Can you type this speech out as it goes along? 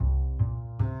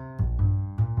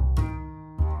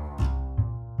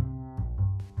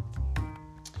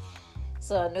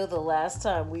So I know the last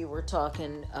time we were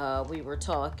talking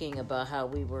about how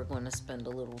we were going to spend a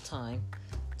little time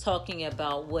talking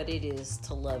about what it is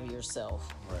to love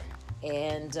yourself. Right.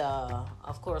 And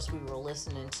of course, we were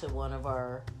listening to one of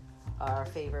our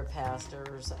favorite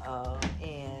pastors,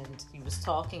 and he was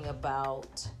talking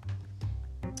about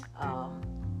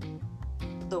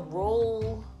the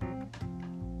role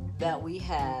that we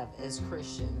have as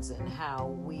Christians and how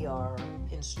we are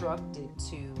instructed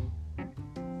to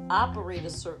operate a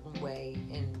certain way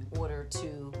in order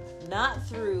to, not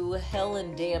through hell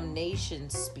and damnation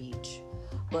speech,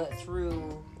 but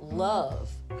through love,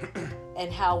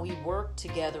 and how we work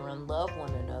together and love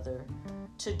one another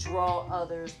to draw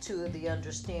others to the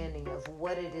understanding of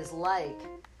what it is like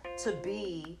to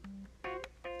be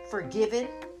forgiven,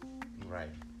 right,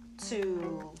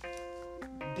 to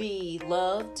be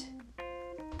loved,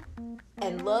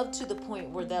 and love to the point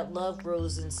where that love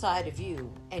grows inside of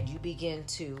you and you begin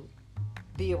to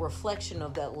be a reflection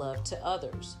of that love to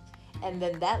others. And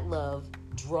then that love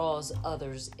draws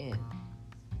others in.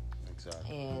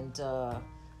 Exactly. And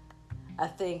I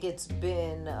think it's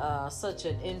been such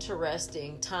an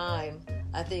interesting time,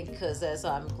 I think, because as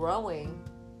I'm growing,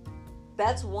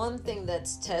 that's one thing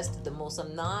that's tested the most.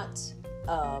 I'm not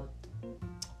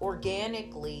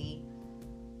organically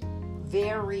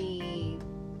very...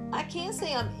 I can't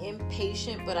say I'm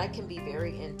impatient, but I can be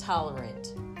very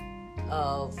intolerant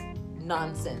of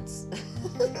nonsense,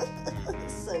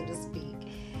 so to speak.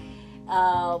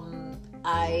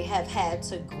 I have had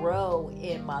to grow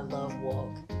in my love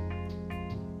walk.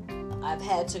 I've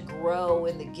had to grow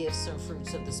in the gifts and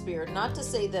fruits of the Spirit. Not to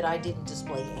say that I didn't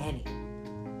display any,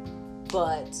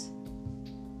 but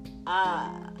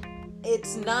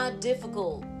it's not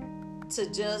difficult to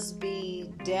just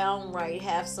be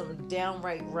have some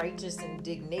downright righteous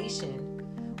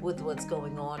indignation with what's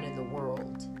going on in the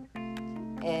world.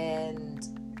 And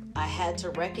I had to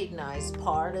recognize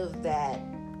part of that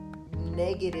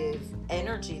negative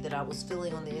energy that I was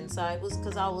feeling on the inside was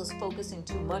because I was focusing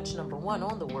too much, number one,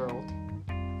 on the world.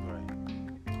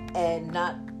 Right. And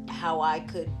not how I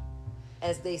could,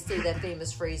 as they say that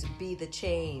famous phrase, be the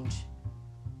change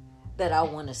that I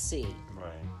want to see.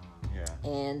 Right. Yeah.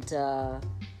 And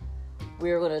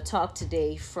we're going to talk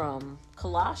today from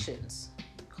Colossians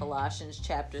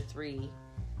chapter 3,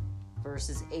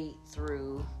 verses 8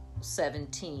 through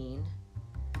 17.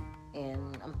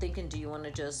 And I'm thinking, do you want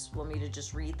me to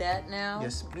just read that now?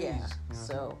 Yes, please. Yeah.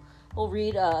 So we'll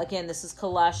read, again, this is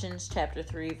Colossians chapter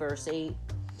 3, verse 8.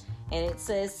 And it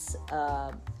says,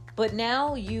 but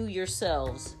now you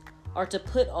yourselves are to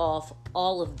put off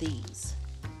all of these: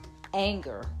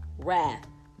 anger, wrath,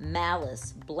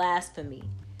 malice, blasphemy,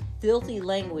 filthy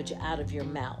language out of your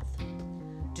mouth.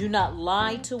 Do not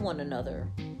lie to one another,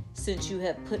 since you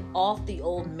have put off the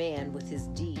old man with his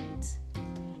deeds,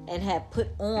 and have put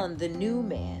on the new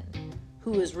man,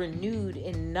 who is renewed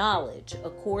in knowledge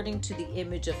according to the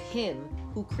image of him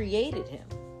who created him.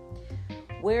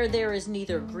 Where there is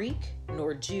neither Greek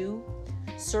nor Jew,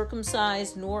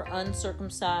 circumcised nor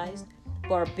uncircumcised,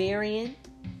 barbarian,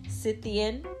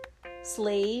 Scythian,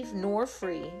 slave nor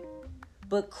free,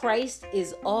 but Christ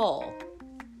is all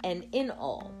and in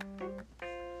all.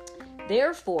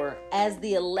 Therefore, as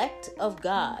the elect of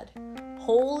God,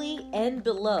 holy and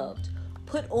beloved,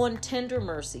 put on tender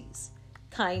mercies,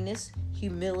 kindness,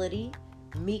 humility,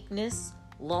 meekness,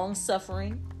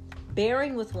 long-suffering,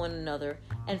 bearing with one another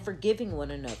and forgiving one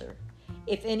another.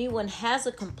 If anyone has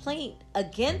a complaint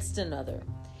against another,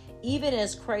 even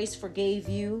as Christ forgave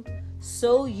you,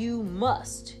 so you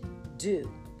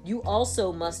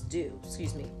also must do.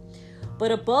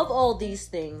 But above all these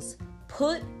things,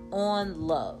 put on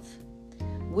love,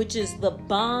 which is the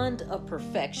bond of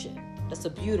perfection. That's a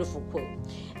beautiful quote.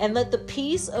 And let the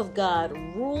peace of God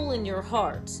rule in your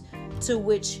hearts, to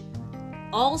which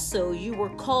also you were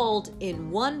called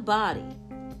in one body,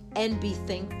 and be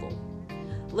thankful.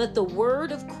 Let the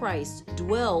word of Christ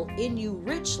dwell in you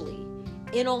richly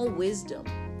in all wisdom,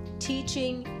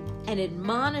 teaching and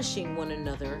admonishing one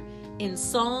another in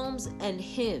psalms and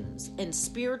hymns and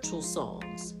spiritual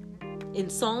songs. In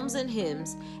psalms and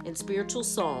hymns and spiritual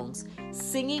songs,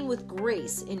 singing with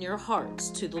grace in your hearts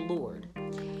to the Lord.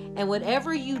 And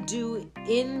whatever you do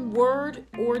in word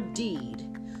or deed,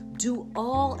 do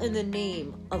all in the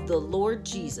name of the Lord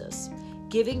Jesus,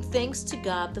 giving thanks to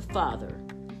God the Father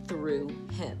through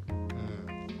him.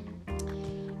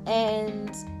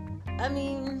 And I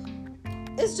mean,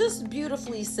 it's just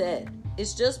beautifully said.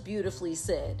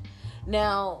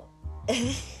 Now,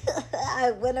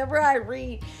 whenever I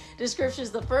read the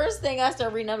scriptures, the first thing I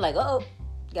start reading, I'm like, oh,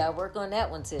 gotta work on that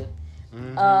one too.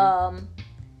 Mm-hmm.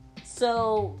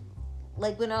 So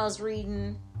like when I was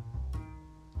reading,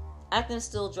 I can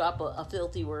still drop a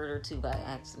filthy word or two by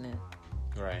accident.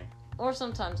 Right. Or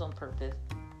sometimes on purpose.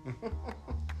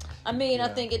 I mean, Yeah. I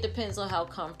think it depends on how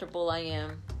comfortable I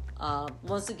am.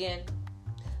 Once again,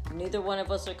 neither one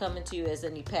of us are coming to you as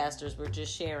any pastors. We're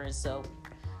just sharing. So,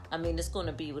 I mean, it's going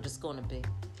to be what it's going to be.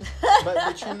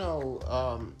 but you know,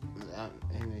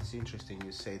 and it's interesting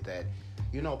you say that.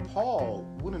 You know, Paul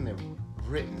wouldn't have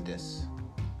written this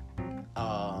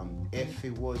if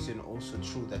it wasn't also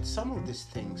true that some of these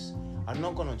things are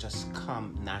not going to just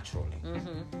come naturally.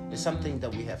 Mm-hmm. It's something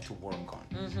that we have to work on.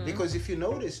 Mm-hmm. Because if you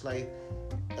notice, like,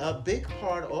 a big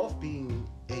part of being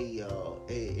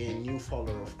a new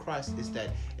follower of Christ is that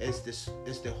as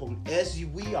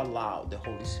we allow the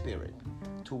Holy Spirit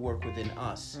to work within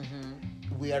us,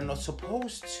 we are not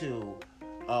supposed to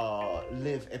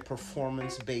live a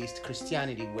performance-based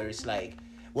Christianity where it's like,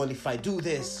 well, if I do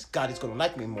this, God is going to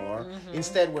like me more.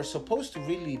 Instead, we're supposed to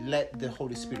really let the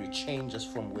Holy Spirit change us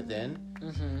from within.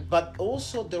 But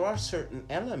also, there are certain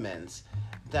elements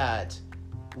that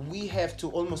we have to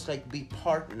almost like be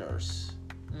partners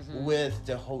with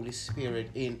the Holy Spirit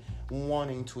in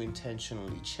wanting to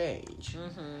intentionally change.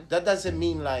 That doesn't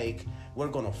mean like we're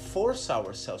going to force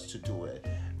ourselves to do it,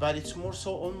 but it's more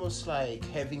so almost like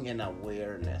having an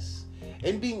awareness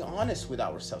and being honest with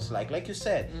ourselves. Like you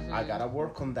said, I got to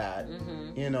work on that,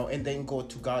 you know, and then go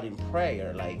to God in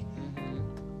prayer. Like,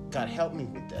 God, help me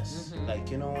with this.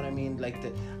 Like, you know what I mean? Like,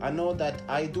 I know that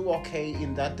I do okay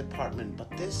in that department,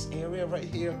 but this area right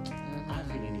here, I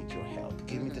really need your help.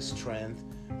 Give me the strength.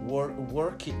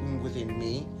 Work it within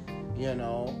me, you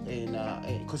know,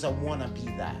 and because I want to be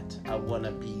that. I want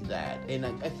to be that. And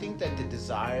I think that the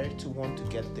desire to want to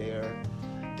get there,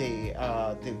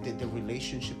 the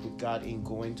relationship with God in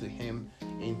going to Him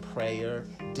in prayer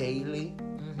daily,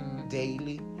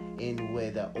 and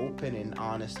with an open and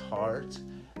honest heart,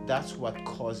 that's what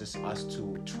causes us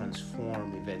to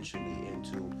transform eventually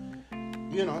into,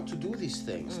 you know, to do these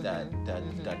things that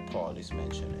Paul is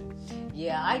mentioning.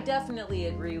 Yeah, I definitely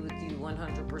agree with you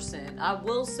 100%. I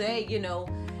will say, you know,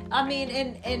 I mean,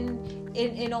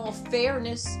 in all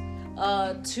fairness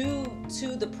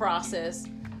to the process,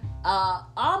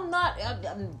 I'm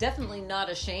definitely not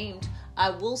ashamed. I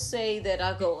will say that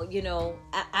I go, you know,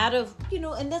 out of, you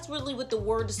know, and that's really what the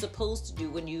word is supposed to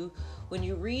do. When you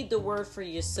read the word for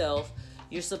yourself,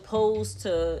 you're supposed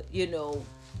to, you know,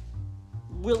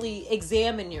 really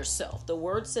examine yourself. The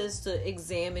word says to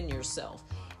examine yourself.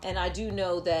 And I do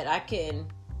know that I don't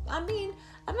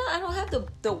have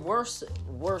the worst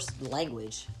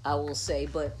language, I will say,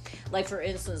 but like for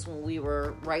instance, when we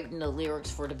were writing the lyrics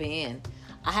for the band,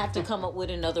 I have to come up with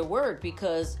another word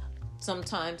because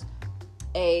sometimes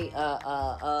it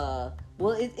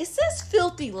says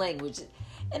filthy language.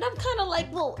 And I'm kind of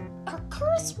like, well, are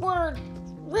curse word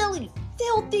really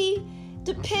filthy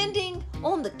depending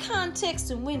on the context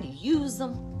and when you use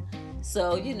them?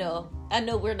 So, you know, I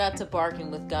know we're not to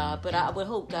bargain with God, but I would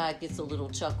hope God gets a little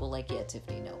chuckle like, yeah,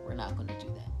 Tiffany, no, we're not going to do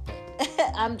that. But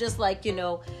I'm just like, you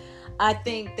know, I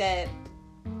think that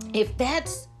if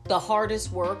that's the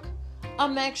hardest work,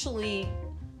 I'm happy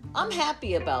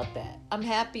about that. I'm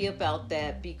happy about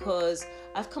that because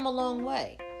I've come a long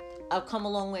way. I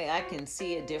can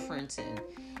see a difference in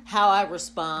how I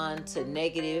respond to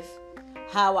negative,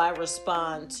 how I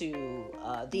respond to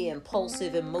the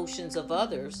impulsive emotions of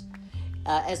others,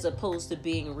 as opposed to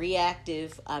being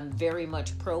reactive. I'm very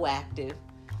much proactive.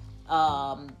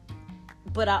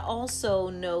 But I also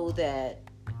know that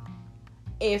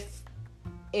if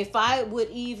I would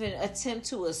even attempt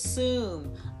to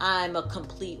assume I'm a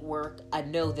complete work, I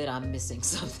know that I'm missing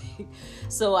something.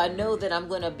 So I know that I'm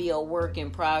going to be a work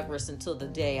in progress until the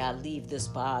day I leave this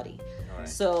body. Right.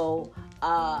 So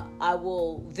I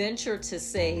will venture to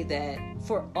say that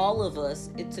for all of us,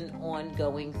 it's an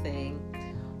ongoing thing.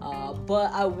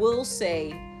 But I will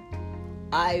say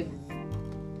I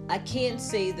can't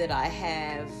say that I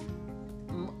have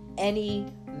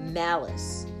any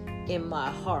malice in my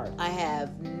heart. I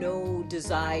have no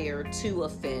desire to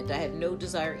offend. I have no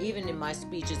desire, even in my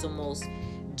speech, it's almost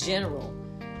general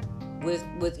with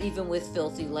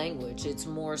filthy language. It's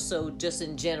more so just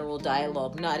in general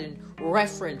dialogue, not in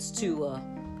reference to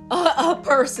a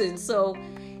person. So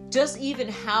just even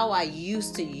how I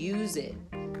used to use it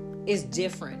is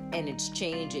different and it's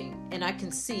changing, and I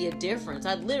can see a difference.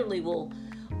 I literally will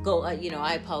go,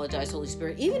 I apologize, Holy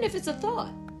Spirit, even if it's a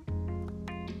thought,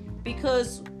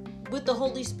 because with the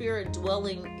Holy Spirit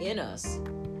dwelling in us,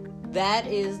 that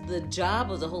is the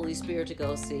job of the Holy Spirit to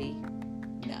go, see,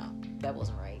 no, that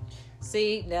wasn't right.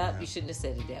 See, no, you shouldn't have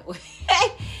said it that way.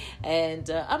 And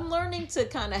I'm learning to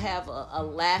kind of have a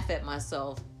laugh at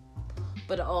myself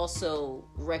but also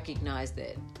recognize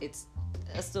that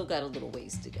I still got a little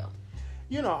ways to go.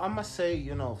 I must say,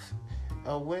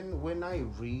 when I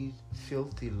read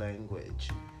filthy language,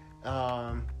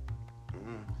 the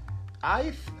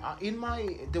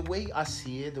way I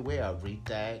see it, the way I read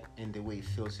that, and the way it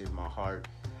feels in my heart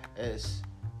is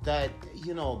that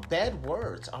bad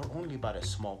words are only about a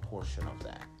small portion of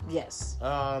that. Yes.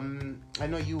 I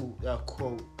know you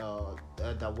quote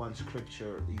that one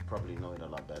scripture. You probably know it a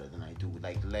lot better than I do.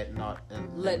 Like, let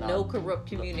no corrupt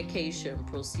communication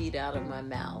proceed out of my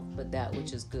mouth, but that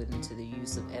which is good into the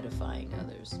use of edifying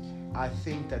others. I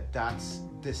think that that's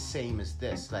the same as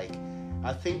this. Like,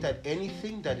 I think that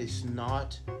anything that is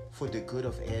not for the good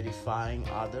of edifying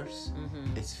others,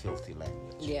 it's filthy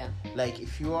language. Yeah. Like,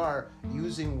 if you are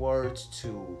using words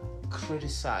to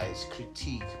criticize,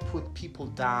 critique, put people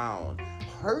down,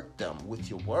 hurt them with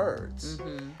your words,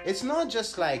 it's not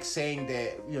just like saying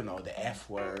the F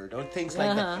word or things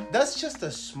like that. That's just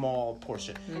a small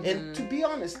portion. And to be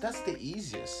honest, that's the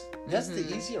easiest. That's the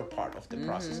easier part of the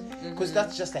process, because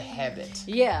that's just a habit.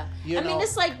 Yeah. I mean,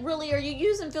 it's like, really, are you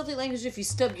using filthy language if you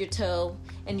stub your toe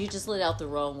and you just let out the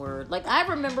wrong word? Like, I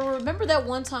remember that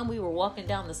one time we were walking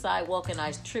down the sidewalk and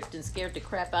I tripped and scared the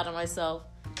crap out of myself,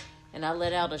 and I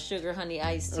let out a sugar honey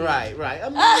iced tea. Right. I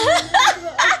mean,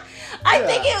 I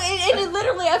think it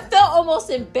literally, I felt almost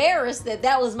embarrassed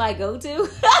that was my go-to.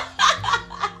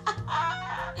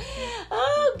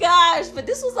 Oh gosh, but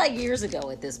this was like years ago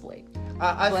at this point.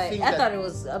 I thought it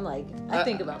was, I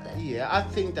think about that. Yeah, I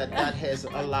think that has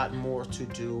a lot more to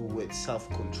do with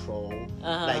self-control,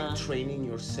 like training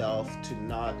yourself to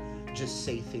not just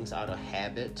say things out of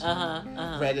habit,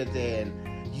 rather than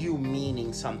you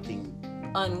meaning something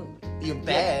you're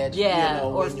bad,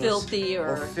 or filthy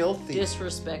or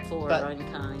disrespectful or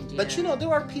unkind. Yeah. But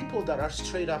there are people that are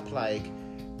straight up like,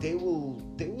 they will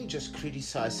just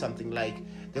criticize something. Like,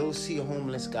 they will see a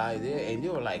homeless guy there and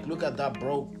they'll like, look at that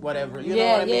broke whatever, you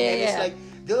know what I mean? And it's like,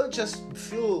 they'll just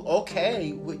feel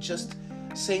okay with just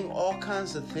saying all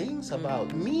kinds of things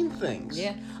about mean things.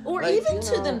 Yeah. Or like, even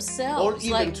to themselves.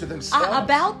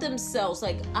 About themselves.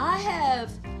 Like, I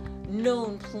have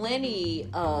known plenty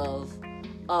of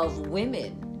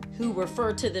women who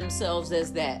refer to themselves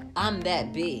as that, I'm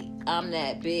that big.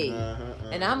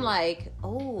 And I'm like,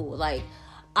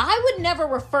 I would never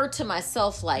refer to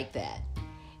myself like that.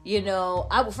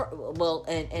 I would,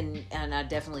 and I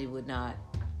definitely would not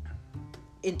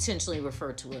intentionally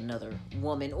refer to another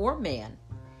woman or man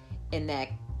in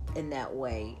that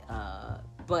way.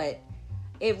 But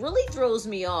it really throws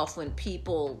me off when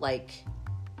people like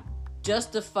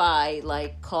justify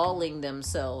like calling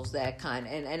themselves that kind.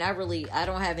 And I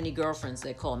don't have any girlfriends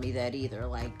that call me that either.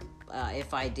 Like,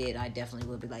 if I did, I definitely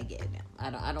would be like, yeah, no,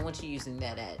 I don't want you using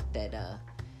that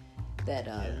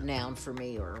noun for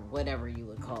me, or whatever you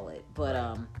would call it. But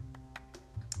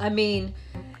I mean,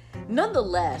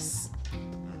 nonetheless,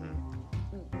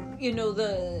 we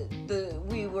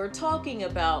were talking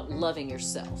about loving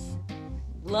yourself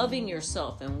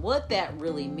and what that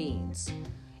really means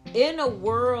in a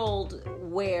world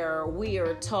where we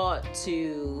are taught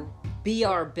to be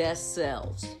our best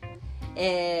selves,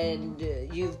 and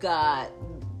you've got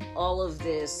all of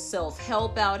this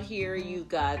self-help out here. You've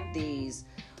got these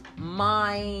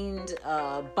mind,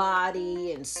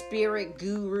 body, and spirit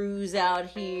gurus out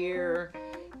here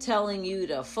telling you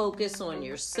to focus on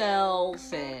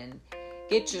yourself and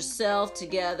get yourself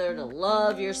together, to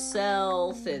love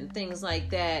yourself and things like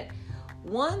that.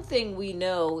 One thing we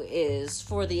know is,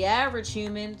 for the average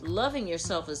human, loving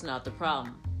yourself is not the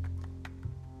problem.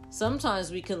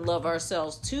 Sometimes we can love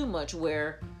ourselves too much,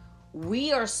 where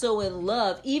we are so in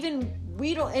love, and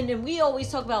then we always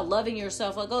talk about loving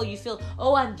yourself like,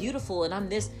 I'm beautiful and I'm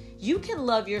this. You can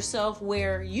love yourself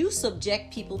where you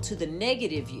subject people to the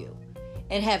negative you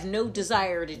and have no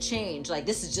desire to change. Like,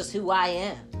 this is just who I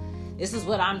am. This is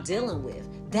what I'm dealing with.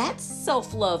 That's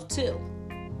self-love too.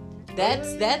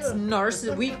 That's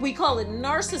narcissism. We call it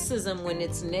narcissism when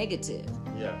it's negative.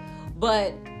 Yeah.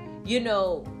 But,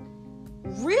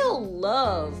 real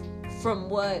love, from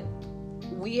what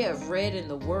we have read in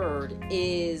the Word,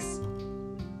 is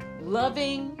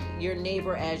loving your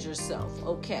neighbor as yourself.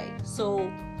 Okay, so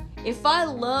if I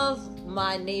love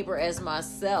my neighbor as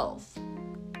myself,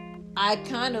 I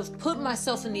kind of put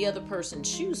myself in the other person's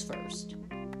shoes first.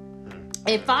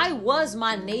 If I was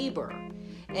my neighbor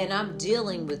and I'm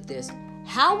dealing with this,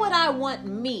 how would I want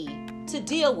me to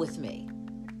deal with me?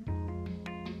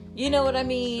 You know what I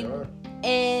mean? Sure.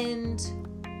 And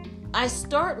I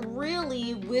start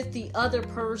really with the other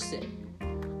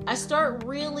person. I start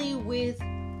really with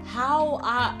how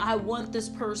I want this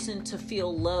person to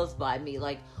feel loved by me.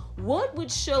 Like, what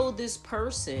would show this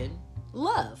person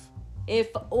love?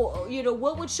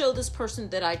 What would show this person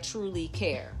that I truly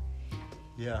care?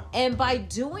 Yeah. And by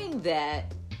doing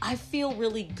that, I feel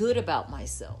really good about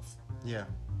myself. Yeah.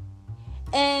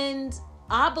 And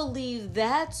I believe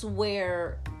that's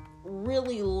where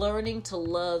really learning to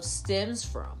love stems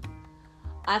from.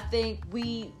 I think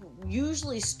we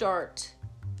usually start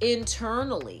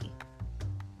internally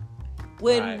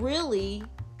when really,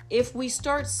 if we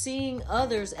start seeing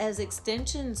others as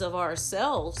extensions of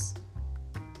ourselves,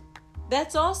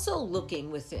 that's also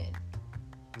looking within.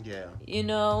 Yeah.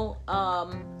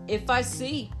 If I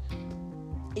see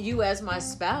you as my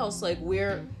spouse, like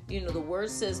we're, the word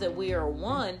says that we are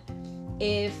one.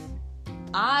 If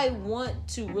I want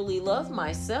to really love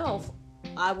myself,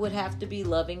 I would have to be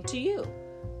loving to you.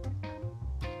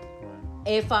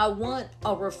 If I want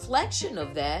a reflection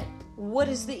of that, what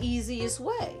is the easiest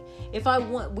way? If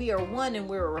we are one and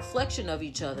we're a reflection of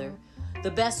each other,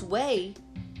 the best way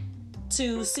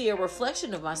to see a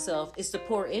reflection of myself is to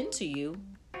pour into you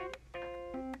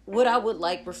what I would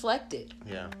like reflected.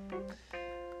 Yeah.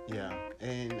 Yeah.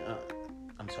 And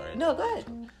I'm sorry. No, go ahead.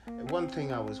 One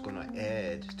thing I was going to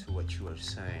add to what you were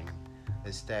saying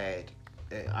is that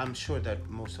I'm sure that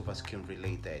most of us can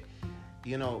relate that,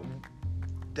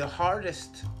 the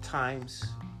hardest times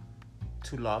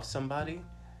to love somebody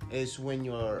is when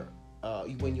you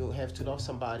have to love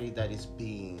somebody that is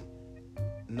being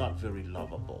not very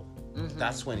lovable. Mm-hmm.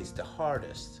 That's when it's the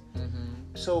hardest.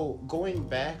 Mm-hmm. So going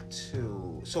back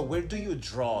so where do you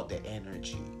draw the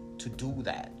energy to do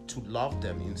that, to love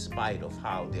them in spite of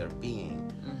how they're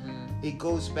being? Mm-hmm. It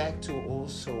goes back to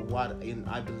also what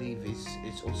I believe is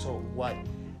also what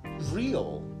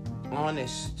real,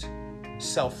 honest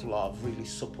self-love really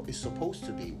is supposed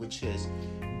to be, which is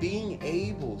being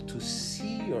able to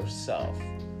see yourself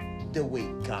the way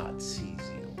God sees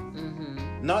you. Mm-hmm.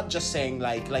 Not just saying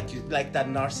like that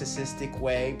narcissistic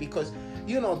way, because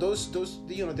those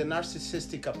the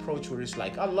narcissistic approach where it's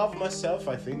like, I love myself,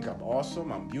 I think I'm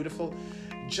awesome, I'm beautiful.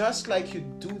 Just like you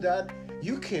do that,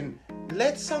 you can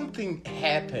let something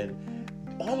happen.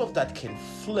 All of that can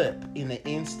flip in an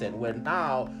instant, where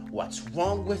now what's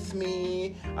wrong with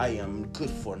me? I am good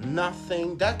for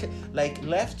nothing. That can,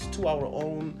 left to our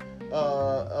own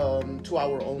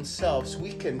selves,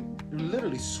 we can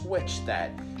literally switch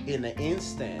that in an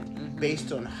instant. Mm-hmm.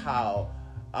 Based on how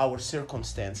our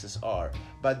circumstances are.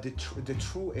 But the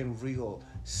true and real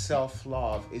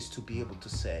self-love is to be able to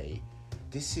say,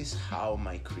 this is how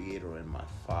my Creator and my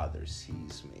Father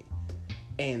sees me,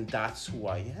 and that's who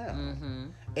I am. Mm-hmm.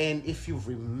 And if you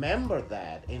remember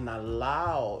that and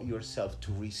allow yourself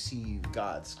to receive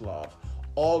God's love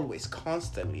always,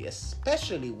 constantly,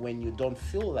 especially when you don't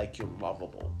feel like you're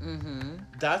lovable, mm-hmm.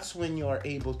 that's when you are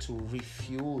able to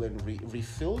refuel and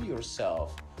refill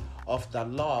yourself of the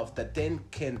love that then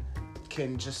can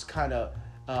just kind of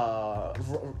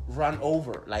run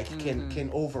over, mm-hmm. can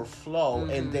overflow,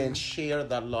 mm-hmm. and then share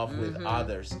that love mm-hmm. with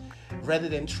others, rather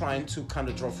than trying to kind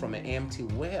of draw from an empty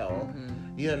well.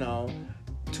 Mm-hmm.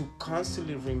 To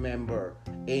constantly remember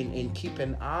and keep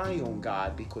an eye on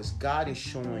God, because God is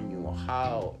showing you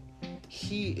how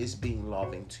He is being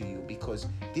loving to you, because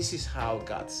this is how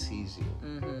God sees you.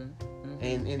 Mm-hmm.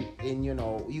 Mm-hmm.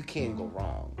 And you can't go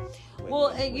wrong.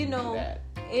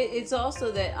 It's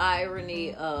also that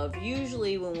irony of,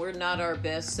 usually when we're not our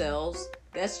best selves,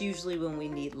 that's usually when we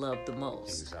need love the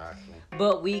most. Exactly.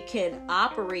 But we can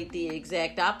operate the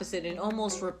exact opposite and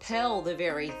almost repel the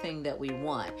very thing that we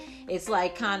want. It's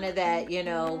like kind of that,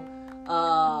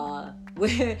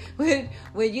 when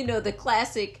the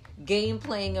classic game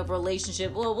playing of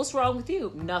relationship. Well, what's wrong with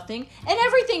you? Nothing. And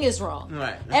everything is wrong.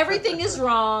 Right. Everything is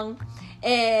wrong.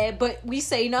 But we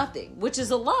say nothing, which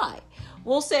is a lie.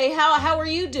 We'll say, how are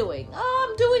you doing? Oh,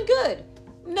 I'm doing good.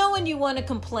 Knowing you want to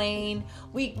complain.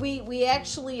 We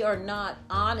actually are not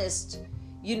honest,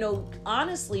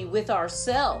 honestly with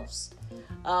ourselves,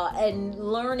 and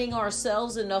learning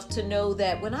ourselves enough to know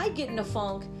that when I get in a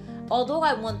funk, although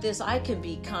I want this, I can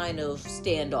be kind of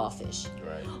standoffish.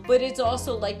 Right. But it's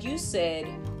also, like you said,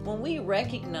 when we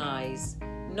recognize,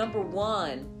 number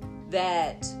one,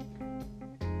 that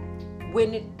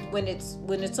when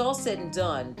it's all said and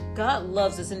done, God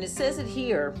loves us, and it says it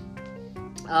here,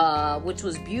 which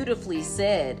was beautifully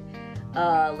said.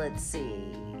 Let's see.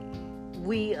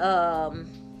 We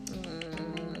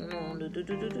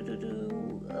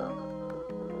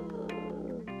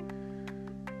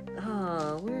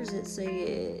where does it say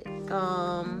it?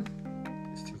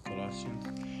 It's still Colossians.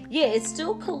 Yeah, it's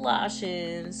still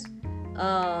Colossians.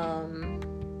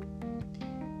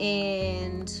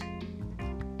 And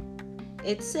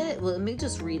it said, well, let me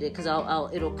just read it, because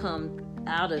it'll come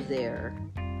out of there.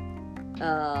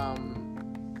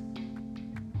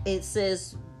 It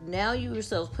says, now you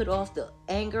yourselves put off the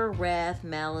anger, wrath,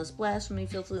 malice, blasphemy,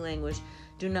 filthy language.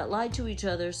 Do not lie to each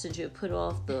other, since you have put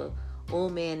off the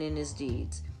old man in his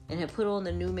deeds, and have put on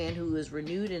the new man, who is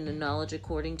renewed in the knowledge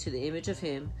according to the image of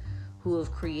him who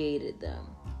have created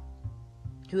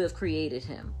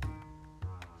him.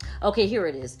 Okay, here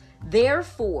it is.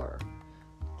 Therefore,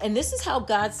 and this is how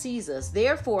God sees us.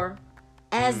 Therefore,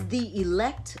 as the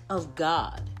elect of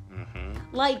God.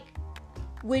 Mm-hmm. Like,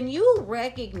 when you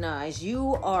recognize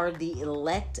you are the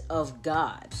elect of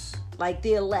God, like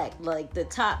the elect, like the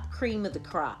top cream of the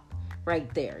crop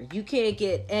right there. You can't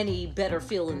get any better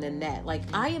feeling than that. Like,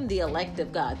 I am the elect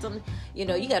of God. You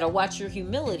got to watch your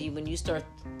humility when you start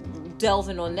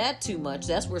delving on that too much.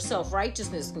 That's where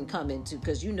self-righteousness can come into,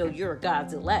 because you're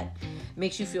God's elect.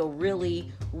 Makes you feel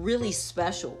really, really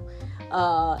special.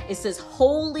 It says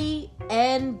holy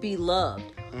and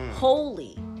beloved.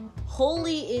 Holy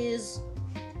is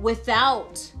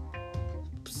without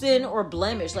sin or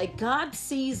blemish. Like, God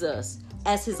sees us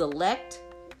as his elect,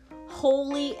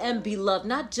 holy and beloved.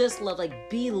 Not just loved, like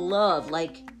beloved,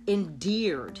 like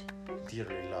endeared.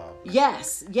 Dearly loved.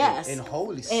 Yes. And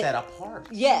holy, set apart.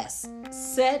 Yes,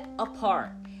 set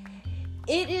apart.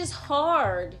 It is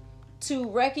hard to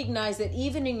recognize that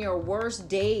even in your worst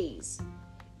days,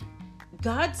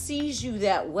 God sees you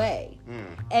that way.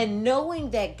 And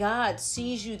knowing that God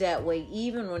sees you that way,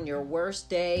 even on your worst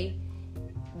day,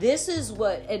 this is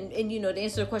what, and to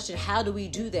answer the question, how do we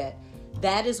do that?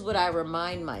 That is what I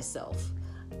remind myself.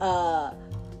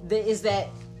 Is that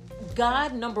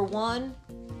God, number one,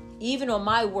 even on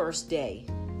my worst day,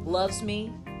 loves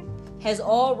me, has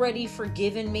already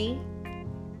forgiven me,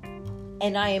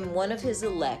 and I am one of his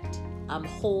elect. I'm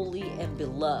holy and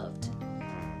beloved.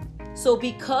 So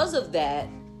because of that,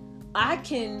 I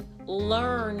can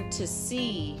learn to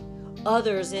see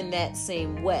others in that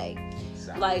same way.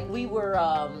 Exactly. Like we were,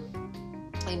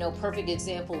 perfect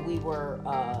example, we were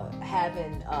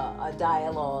having a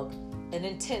dialogue, an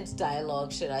intense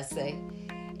dialogue, should I say.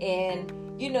 And,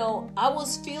 I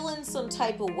was feeling some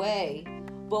type of way,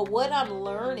 but what I'm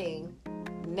learning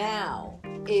now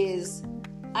is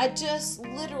I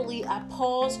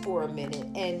pause for a minute,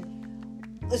 and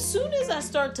as soon as I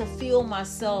start to feel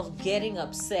myself getting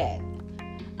upset,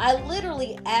 I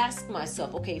literally ask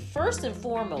myself, okay, first and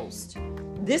foremost,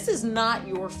 this is not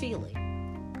your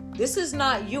feeling. This is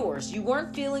not yours. You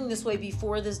weren't feeling this way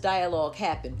before this dialogue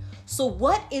happened. So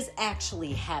what is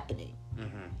actually happening?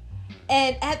 Mm-hmm.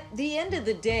 And at the end of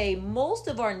the day, most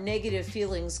of our negative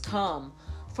feelings come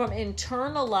from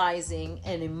internalizing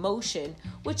an emotion,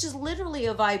 which is literally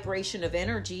a vibration of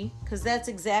energy, because that's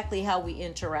exactly how we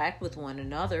interact with one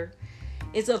another.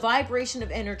 It's a vibration of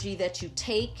energy that you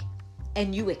take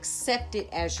and you accept it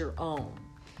as your own.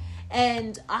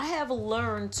 And I have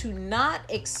learned to not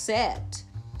accept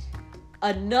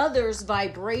another's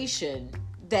vibration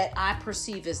that I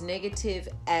perceive as negative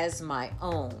as my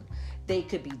own. They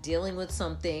could be dealing with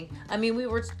something. I mean, we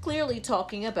were clearly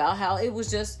talking about how it was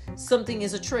just something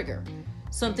is a trigger.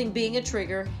 Something being a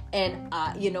trigger. And,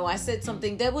 I said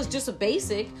something that was just a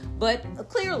basic, but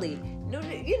clearly,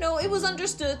 it was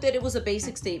understood that it was a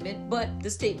basic statement, but the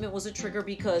statement was a trigger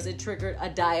because it triggered a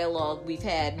dialogue we've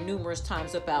had numerous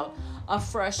times about a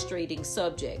frustrating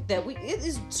subject it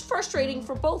is frustrating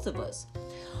for both of us.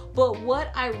 But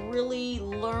what I really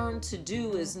learned to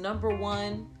do is, number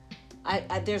one,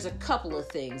 there's a couple of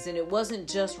things, and it wasn't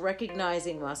just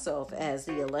recognizing myself as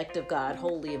the elect of God,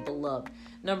 holy and beloved.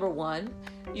 Number one,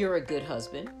 you're a good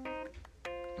husband.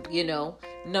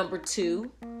 Number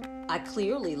two, I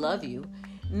clearly love you.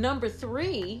 Number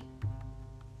three,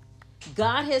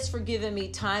 God has forgiven me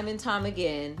time and time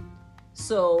again.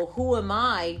 So who am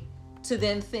I to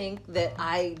then think that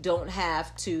I don't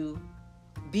have to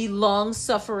be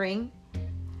long-suffering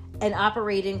and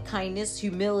operate in kindness,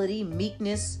 humility,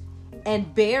 meekness,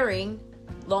 and bearing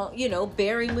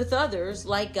with others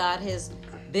like God has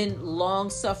been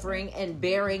long-suffering and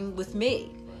bearing with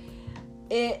me.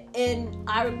 And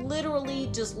I literally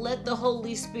just let the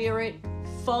Holy Spirit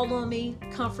follow me,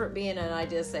 comfort me, and then I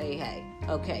just say, hey,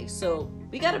 okay, so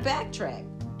we got to backtrack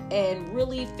and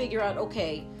really figure out,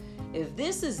 okay, if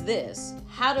this is this,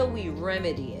 how do we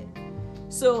remedy it?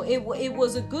 So it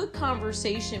was a good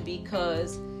conversation,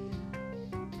 because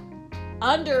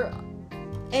under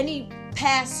any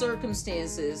past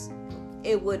circumstances,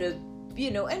 it would have,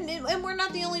 and we're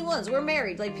not the only ones. We're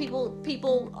married. Like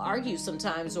people argue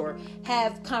sometimes or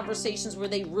have conversations where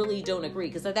they really don't agree,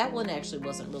 because that one actually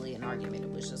wasn't really an argument.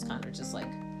 It was just kind of just like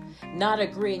not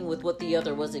agreeing with what the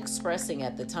other was expressing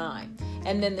at the time.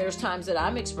 And then there's times that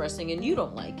I'm expressing and you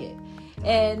don't like it.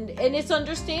 And it's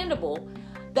understandable.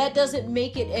 That doesn't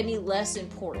make it any less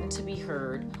important to be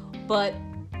heard, but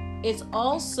it's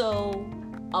also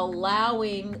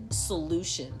allowing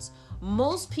solutions.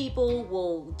 Most people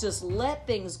will just let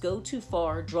things go too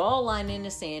far, draw a line in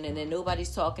the sand, and then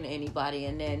nobody's talking to anybody,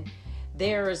 and then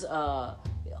there's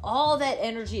all that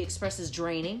energy expressed is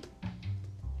draining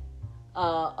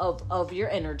of your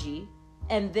energy,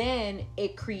 and then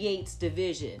it creates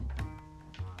division,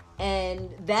 and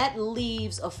that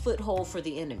leaves a foothold for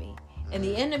the enemy. And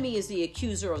the enemy is the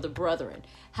accuser of the brethren.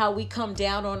 How we come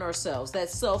down on ourselves, that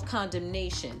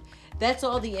self-condemnation. That's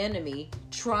all the enemy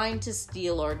trying to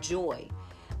steal our joy.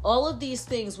 All of these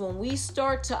things, when we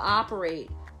start to operate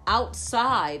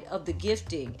outside of the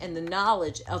gifting and the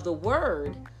knowledge of the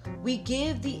word, we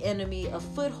give the enemy a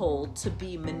foothold to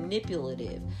be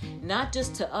manipulative, not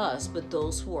just to us, but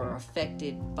those who are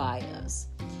affected by us.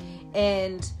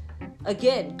 And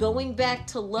again, going back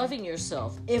to loving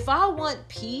yourself. If I want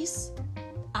peace,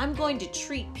 I'm going to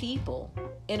treat people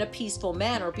in a peaceful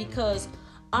manner because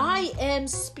I am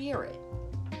spirit.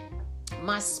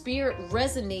 My spirit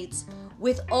resonates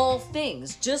with all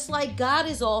things. Just like God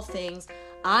is all things,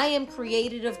 I am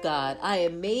created of God. I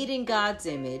am made in God's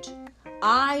image.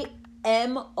 I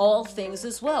am all things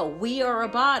as well. We are a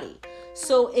body.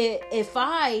 So if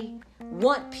I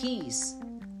want peace,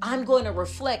 I'm going to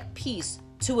reflect peace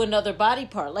to another body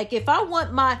part. Like if I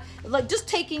want just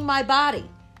taking my body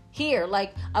here,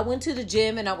 like I went to the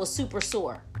gym and I was super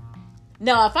sore.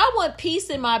 Now, if I want peace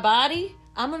in my body,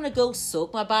 I'm going to go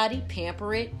soak my body,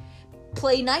 pamper it,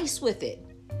 play nice with it.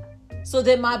 So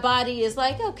then my body is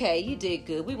like, okay, you did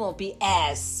good. We won't be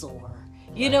as sore.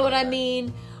 You know what I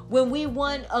mean? When we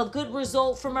want a good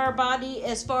result from our body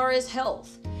as far as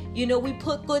health, we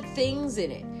put good things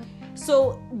in it.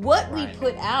 So what we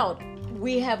put out,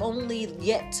 we have only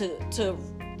yet to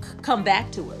come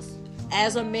back to us.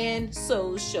 As a man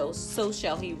sows, so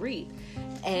shall he reap.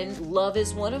 And love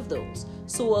is one of those.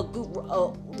 So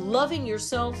loving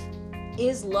yourself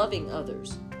is loving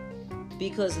others,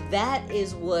 because that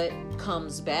is what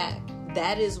comes back.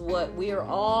 That is what we are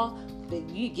all.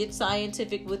 You get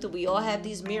scientific with it. We all have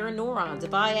these mirror neurons.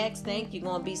 If I ask thank, you're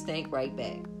going to be thanked right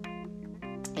back.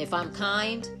 If I'm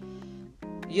kind,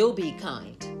 you'll be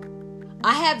kind.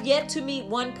 I have yet to meet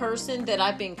one person that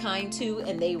I've been kind to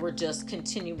and they were just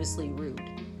continuously rude.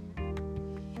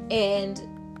 And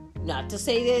not to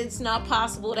say that it's not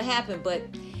possible to happen, but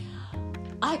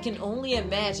I can only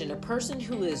imagine a person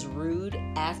who is rude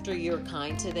after you're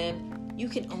kind to them. You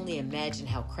can only imagine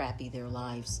how crappy their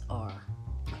lives are.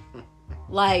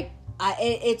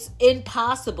 It's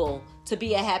impossible to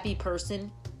be a happy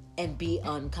person and be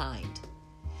unkind.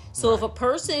 So if a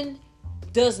person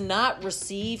does not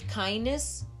receive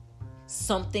kindness,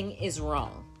 something is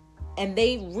wrong. And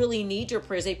they really need your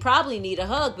prayers. They probably need a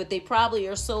hug, but they probably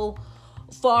are so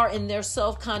far in their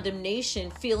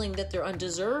self-condemnation, feeling that they're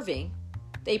undeserving,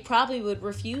 they probably would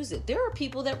refuse it. There are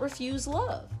people that refuse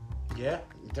love. Yeah,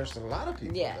 there's a lot of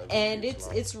people. Yeah, and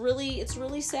it's really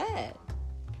sad.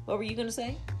 What were you going to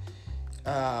say?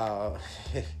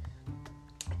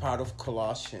 Part of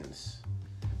Colossians.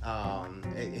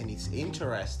 And it's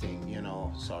interesting,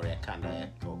 sorry, I kind of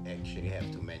actually have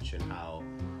to mention how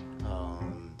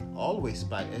always,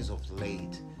 but as of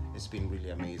late, it's been really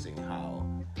amazing how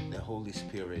the Holy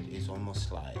Spirit is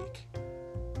almost like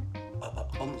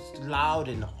almost loud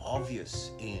and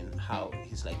obvious in how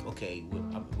he's like, okay,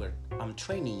 I'm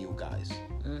training you guys.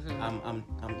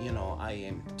 Mm-hmm. I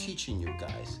am teaching you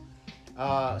guys.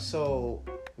 So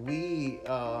we,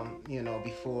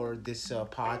 before this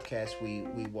podcast,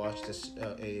 we watched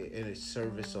a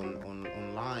service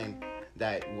online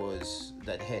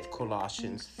that had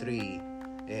Colossians 3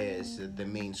 as the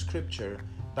main scripture.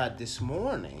 But this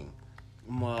morning,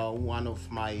 one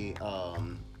of my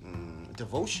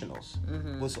devotionals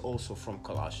was also from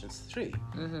Colossians 3.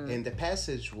 And the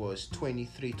passage was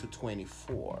 23 to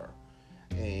 24.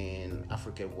 And I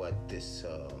forget what this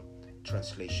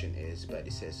translation is, but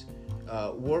it says,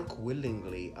 work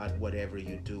willingly at whatever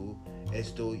you do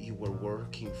as though you were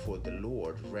working for the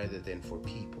Lord rather than for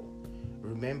people.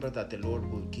 Remember that the Lord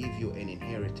will give you an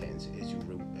inheritance as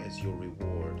your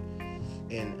reward,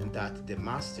 and that the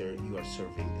master you are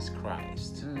serving is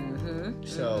Christ.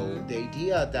 So the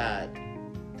idea that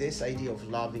this idea of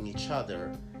loving each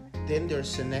other, then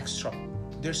there's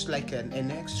like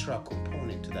an extra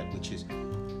component to that, which is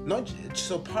not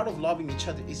so part of loving each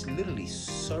other is literally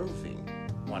serving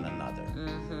one another,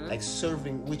 like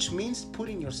serving, which means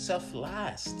putting yourself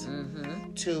last,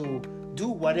 to do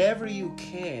whatever you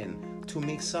can to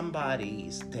make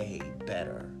somebody's day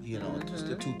better,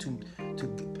 to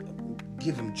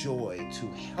give them joy, to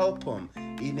help them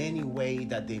in any way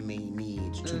that they may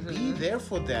need, to be there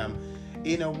for them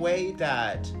in a way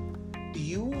that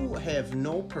you have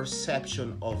no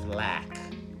perception of lack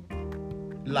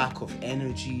of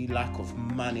energy, lack of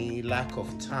money, lack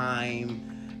of time,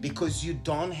 because you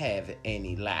don't have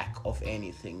any lack of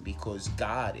anything, because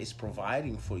God is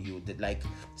providing for you. That, like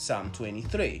Psalm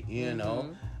 23, you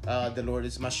know, the Lord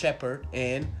is my shepherd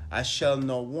and I shall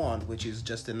not want, which is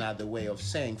just another way of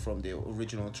saying from the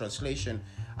original translation,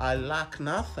 I lack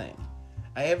nothing.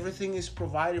 Everything is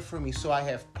provided for me, so I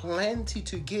have plenty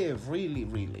to give, really.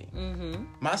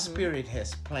 My spirit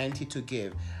has plenty to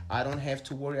give. I don't have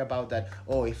to worry about that.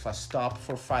 Oh, if I stop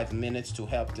for 5 minutes to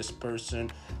help this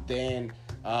person, then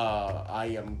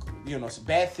I am,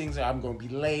 bad things. I'm going to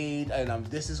be late, and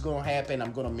this is going to happen.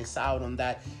 I'm going to miss out on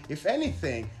that. If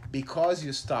anything, because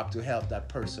you stop to help that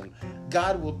person,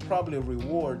 God will probably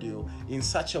reward you in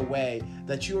such a way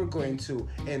that you're going to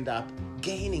end up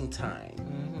gaining time.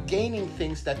 Gaining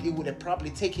things that it would have probably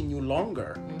taken you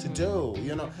longer to do,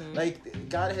 like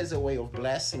God has a way of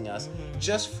blessing us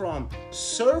just from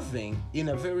serving in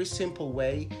a very simple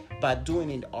way, but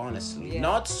doing it honestly.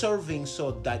 Not serving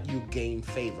so that you gain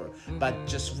favor, but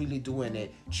just really doing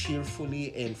it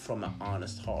cheerfully and from an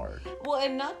honest heart. Well,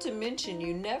 and not to mention,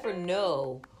 you never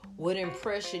know what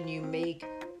impression you make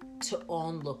to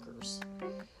onlookers.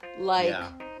 Like,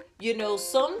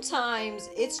 sometimes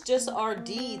it's just our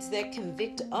deeds that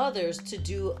convict others to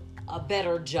do a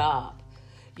better job.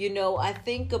 I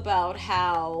think about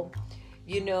how,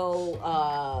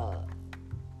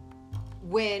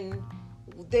 when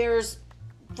there's,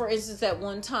 for instance, at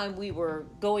one time we were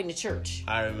going to church.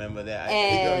 I remember that.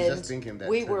 I was just thinking that.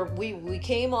 We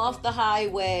came off the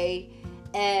highway,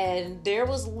 and there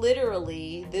was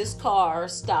literally this car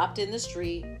stopped in the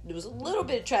street. There was a little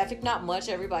bit of traffic, not much.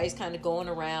 Everybody's kind of going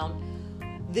around.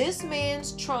 This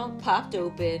man's trunk popped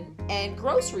open and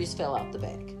groceries fell out the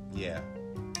back. Yeah.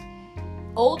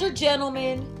 Older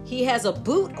gentleman, he has a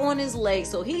boot on his leg,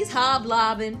 so he's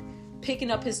hobnobbing,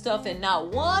 picking up his stuff, and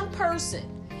not one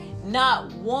person,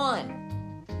 not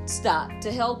one, stopped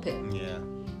to help him. Yeah.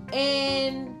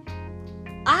 And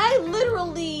I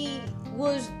literally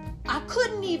I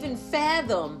couldn't even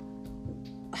fathom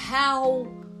how,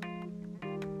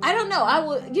 I don't know, I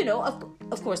would,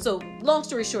 of course. So long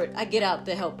story short, I get out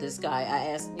to help this guy. I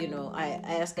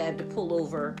asked Gab to pull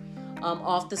over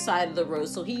off the side of the road.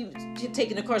 So he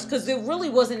taking the cars, because there really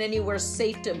wasn't anywhere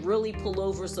safe to really pull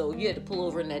over. So you had to pull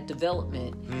over in that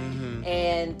development.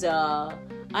 And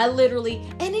I literally,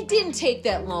 and it didn't take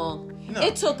that long. No.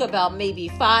 It took about maybe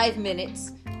 5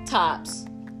 minutes tops.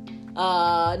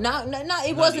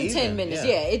 It wasn't even 10 minutes.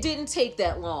 Yeah, it didn't take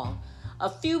that long. A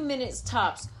few minutes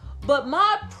tops. But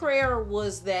my prayer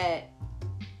was that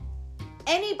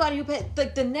anybody who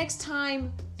like the next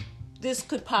time, this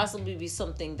could possibly be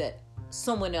something that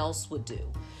someone else would do.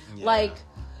 Yeah. Like,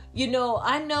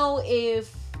 I know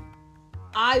if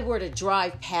I were to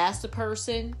drive past a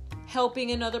person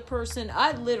helping another person,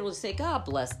 I'd literally say, God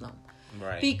bless them.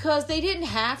 Right. Because they didn't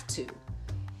have to.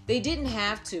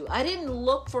 I didn't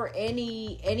look for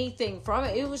anything from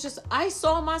it. It was just, I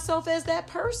saw myself as that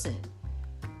person.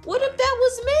 What if that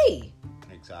was me?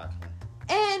 Exactly.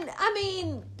 And I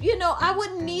mean, I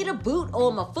wouldn't need a boot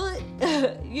on my foot.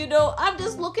 I'm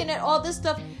just looking at all this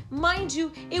stuff. Mind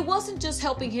you, it wasn't just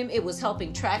helping him. It was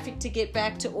helping traffic to get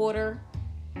back to order,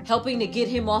 helping to get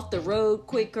him off the road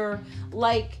quicker.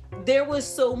 Like, there was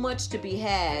so much to be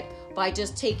had by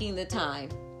just taking the time.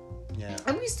 Yeah.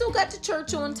 And we still got to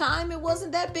church on time. It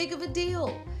wasn't that big of a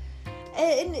deal.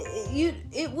 And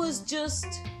it was just,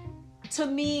 to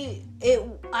me,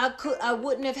 I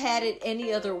wouldn't have had it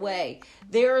any other way.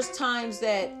 There's times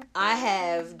that I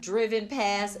have driven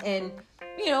past and,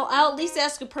 I'll at least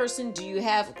ask a person, do you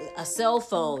have a cell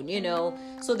phone,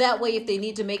 so that way if they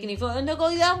need to make any phone, and they'll go,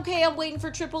 yeah, okay, I'm waiting for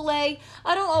AAA.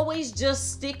 I don't always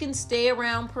just stick and stay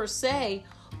around per se,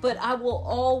 but I will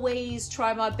always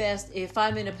try my best if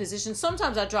I'm in a position.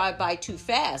 Sometimes I drive by too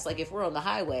fast. Like if we're on the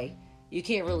highway, you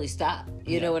can't really stop.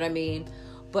 You know what I mean?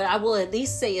 But I will at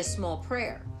least say a small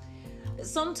prayer.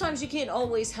 Sometimes you can't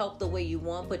always help the way you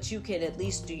want, but you can at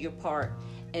least do your part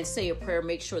and say a prayer,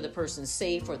 make sure the person's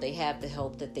safe or they have the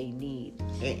help that they need.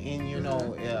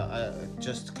 And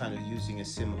just kind of using a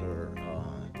similar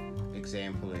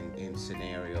example in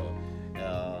scenario,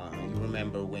 you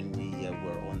remember when we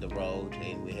were on the road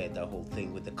and we had that whole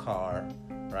thing with the car,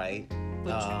 right?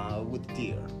 With the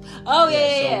deer. Oh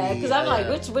yeah. Because I'm like,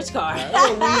 which car?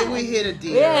 We hit a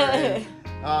deer. Yeah.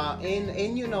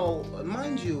 And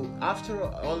mind you, after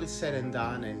all is said and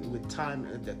done, and with time,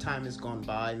 the time has gone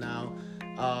by now.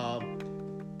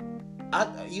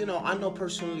 I know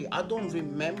personally, I don't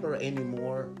remember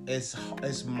anymore as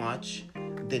much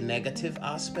the negative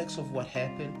aspects of what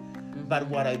happened. But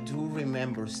what I do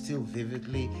remember still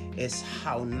vividly is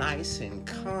how nice and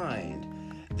kind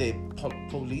the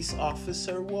police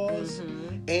officer was,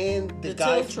 and the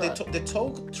guy, the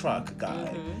tow truck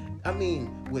guy. I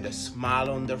mean, with a smile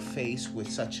on their face, with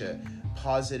such a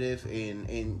positive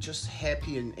and just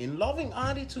happy and loving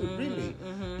attitude, really.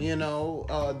 You know,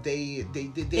 they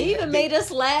even made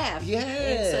us laugh. Yeah.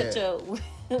 In such a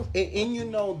and you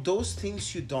know, those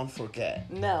things you don't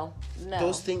forget. No.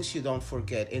 Those things you don't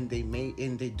forget, and they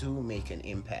do make an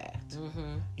impact.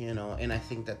 You know, and I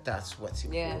think that's what's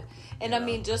important. Yeah, and I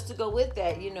mean, just to go with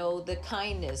that, you know, the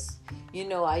kindness. You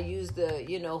know, I used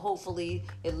hopefully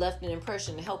it left an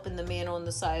impression, helping the man on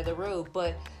the side of the road.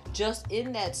 But just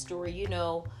in that story, you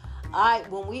know,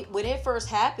 when it first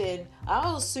happened, I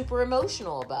was super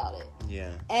emotional about it.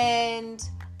 Yeah. And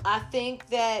I think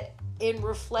that in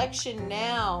reflection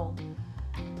now,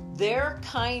 their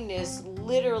kindness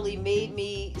literally made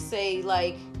me say,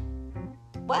 like,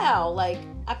 wow, like,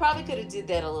 I probably could have did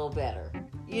that a little better,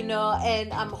 you know.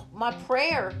 And my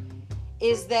prayer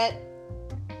is that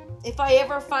if I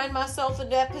ever find myself in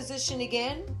that position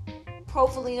again,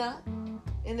 hopefully not,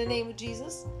 in the name of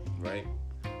Jesus. Right.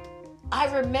 I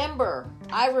remember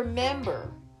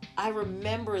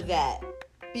that,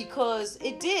 because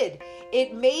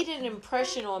it made an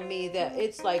impression on me that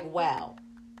it's like, wow,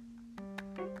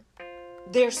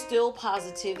 there's still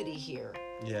positivity here.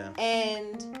 Yeah.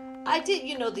 And I did,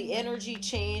 you know, the energy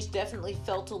change, definitely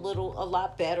felt a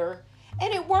lot better.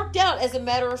 And it worked out, as a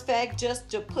matter of fact, just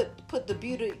to put the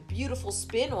beautiful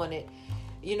spin on it.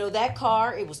 You know, that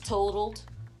car, it was totaled.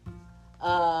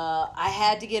 I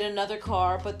had to get another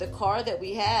car, but the car that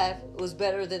we have was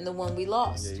better than the one we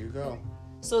lost. There you go.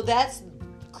 So that's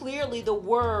clearly the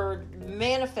word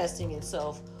manifesting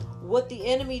itself. What the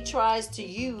enemy tries to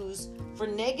use for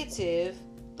negative,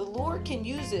 the Lord can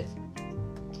use it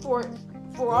for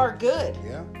our good.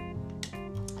 Yeah.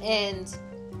 And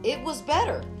it was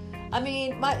better. I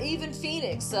mean, even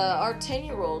Phoenix, our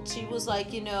 10-year-old, she was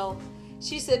like, you know,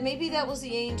 she said, maybe that was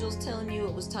the angels telling you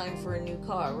it was time for a new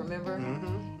car, remember?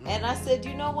 And I said,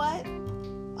 you know what?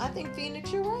 I think,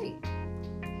 Phoenix, you're right.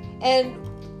 And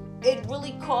it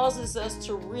really causes us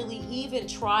to really, even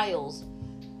trials,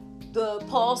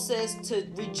 Paul says to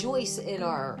rejoice in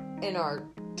our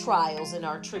trials, in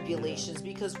our tribulations,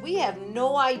 because we have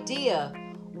no idea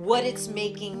what it's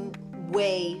making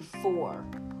way for.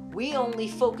 We only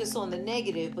focus on the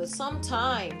negative, but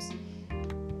sometimes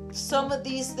some of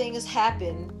these things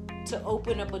happen to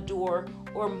open up a door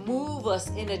or move us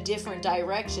in a different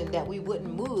direction that we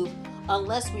wouldn't move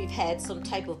unless we've had some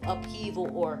type of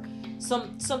upheaval or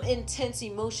some intense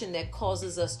emotion that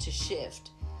causes us to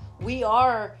shift. We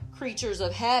are creatures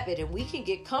of habit, and we can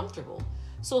get comfortable.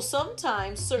 So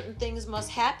sometimes certain things must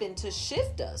happen to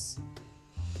shift us.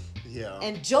 Yeah.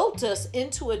 And jolt us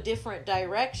into a different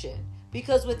direction.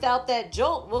 Because without that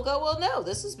jolt, we'll go, well, no,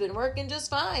 this has been working just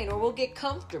fine, or we'll get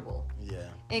comfortable. Yeah.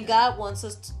 And God wants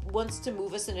to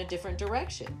move us in a different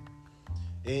direction.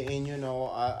 And you know,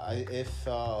 if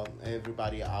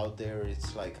everybody out there,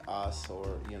 it's like us,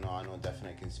 or, you know, I know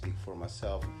definitely I can speak for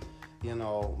myself. You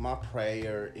know, my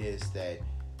prayer is that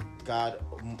God,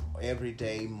 every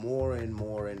day, more and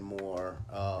more and more,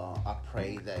 I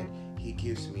pray that He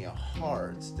gives me a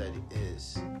heart that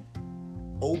is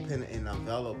open and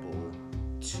available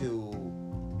to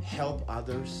help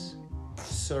others,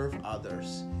 serve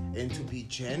others, and to be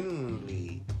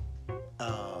genuinely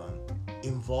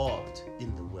involved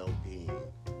in the well-being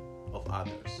of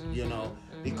others, you know,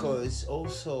 because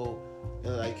also,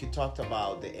 like you talked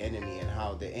about the enemy and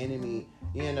how the enemy,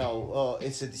 you know,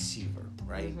 it's a deceiver,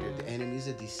 right? The enemy is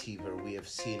a deceiver. We have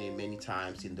seen it many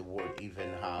times in the word,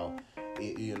 even how,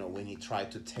 you know, when he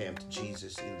tried to tempt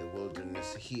Jesus in the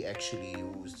wilderness, he actually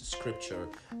used scripture,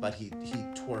 but he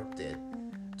twerked it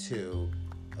to,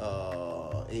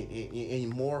 he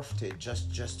morphed it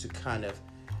just to kind of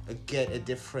get a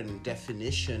different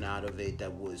definition out of it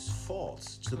that was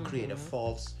false, to create a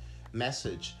false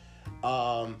message.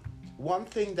 One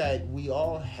thing that we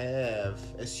all have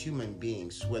as human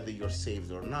beings, whether you're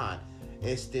saved or not,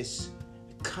 is this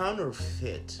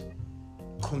counterfeit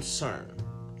concern.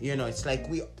 You know, it's like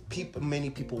many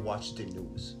people watch the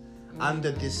news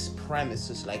under this premise.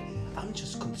 It's like, I'm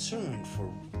just concerned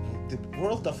for the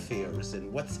world affairs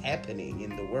and what's happening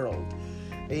in the world.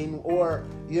 Or,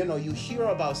 you know, you hear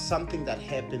about something that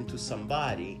happened to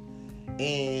somebody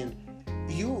and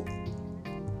you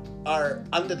are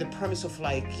under the premise of,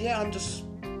 like, yeah, I'm just,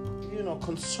 you know,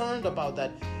 concerned about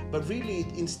that. But really,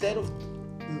 instead of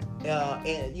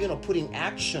and putting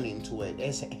action into it,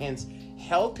 hence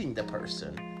helping the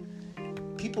person,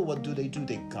 people, what do? They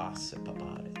gossip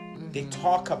about it. They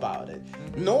talk about it.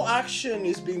 No action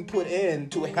is being put in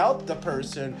to help the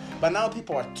person, but now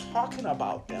people are talking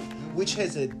about them, which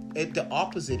has the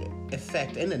opposite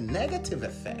effect and a negative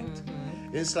effect.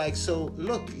 It's like, so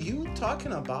look, you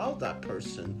talking about that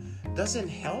person doesn't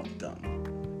help them.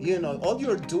 All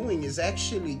you're doing is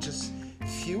actually just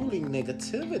fueling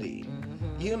negativity.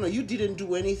 You didn't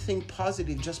do anything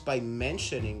positive just by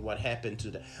mentioning what happened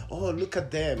to them. Oh, look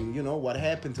at them, what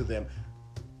happened to them.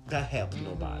 That helped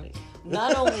nobody.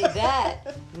 Not only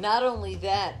that,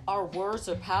 our words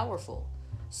are powerful.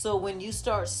 So when you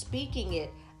start speaking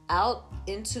it out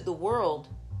into the world,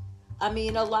 I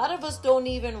mean, a lot of us don't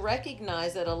even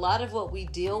recognize that a lot of what we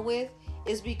deal with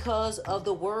is because of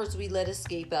the words we let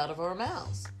escape out of our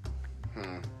mouths.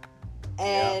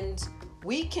 And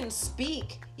we can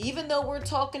speak, even though we're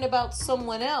talking about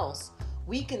someone else,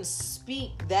 we can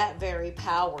speak that very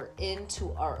power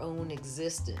into our own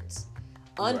existence,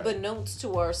 unbeknownst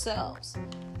to ourselves.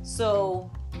 So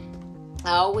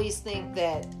I always think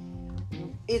that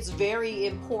it's very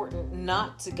important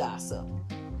not to gossip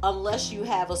unless you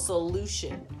have a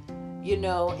solution.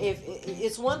 If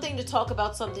it's one thing to talk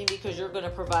about something because you're going to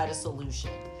provide a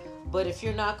solution, but if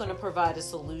you're not going to provide a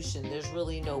solution, there's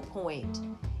really no point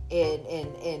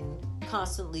in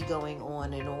constantly going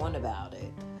on and on about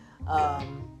it.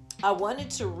 I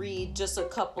wanted to read just a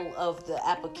couple of the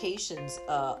applications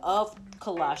of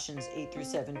Colossians 8 through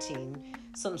 17,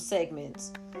 some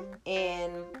segments.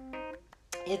 And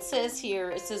it says,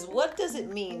 what does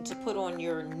it mean to put on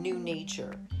your new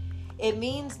nature? It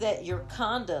means that your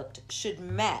conduct should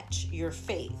match your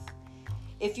faith.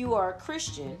 If you are a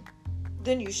Christian,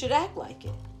 then you should act like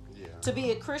it. Yeah. To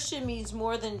be a Christian means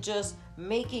more than just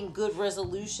making good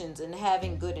resolutions and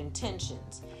having good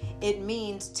intentions. It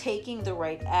means taking the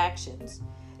right actions.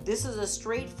 This is a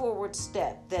straightforward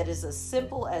step that is as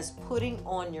simple as putting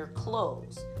on your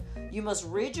clothes. You must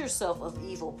rid yourself of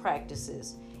evil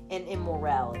practices and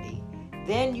immorality.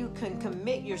 Then you can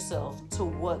commit yourself to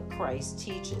what Christ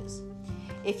teaches.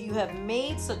 If you have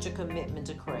made such a commitment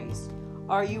to Christ,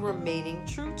 are you remaining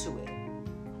true to it?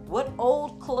 What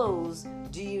old clothes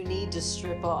do you need to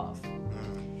strip off?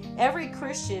 Every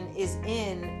Christian is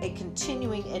in a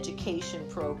continuing education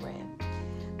program.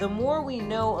 The more we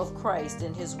know of Christ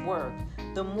and His work,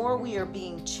 the more we are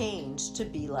being changed to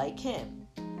be like Him.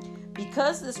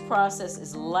 Because this process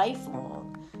is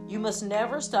lifelong, you must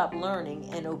never stop learning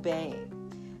and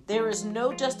obeying. There is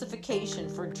no justification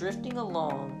for drifting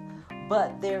along,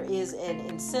 but there is an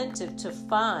incentive to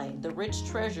find the rich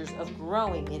treasures of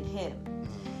growing in Him.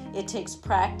 It takes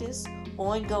practice,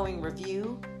 ongoing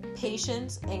review,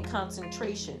 patience, and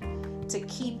concentration to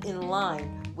keep in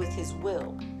line with His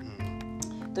will.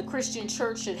 The Christian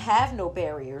church should have no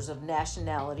barriers of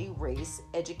nationality, race,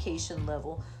 education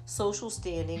level, social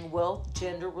standing, wealth,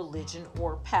 gender, religion,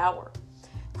 or power.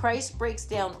 Christ breaks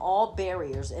down all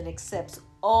barriers and accepts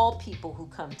all people who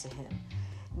come to Him.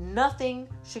 Nothing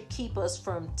should keep us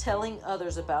from telling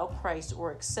others about Christ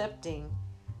or accepting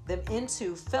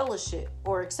into fellowship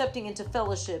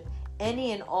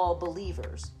any and all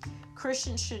believers.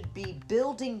 Christians should be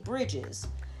building bridges,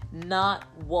 not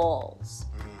walls.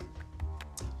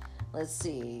 Let's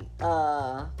see.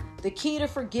 The key to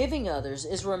forgiving others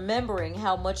is remembering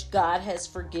how much God has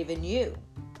forgiven you.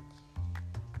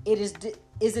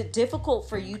 Is it difficult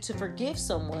for you to forgive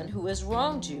someone who has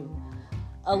wronged you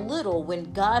a little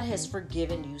when God has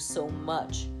forgiven you so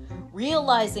much?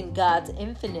 Realizing God's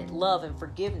infinite love and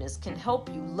forgiveness can help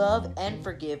you love and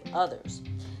forgive others.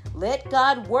 Let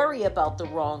God worry about the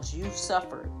wrongs you've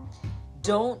suffered.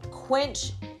 Don't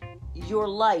quench your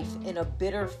life in a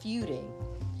bitter feuding.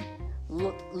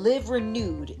 Live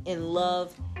renewed in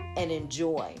love and in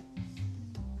joy.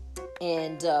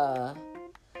 And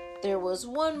there was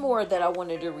one more that I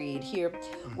wanted to read here.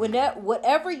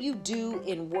 Whatever you do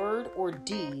in word or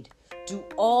deed, do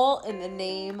all in the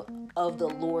name of the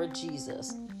Lord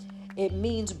Jesus. It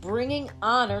means bringing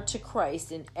honor to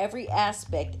Christ in every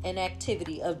aspect and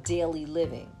activity of daily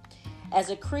living. As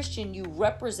a Christian, you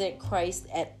represent Christ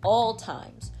at all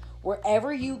times,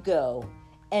 wherever you go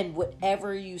and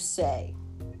whatever you say.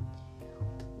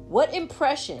 What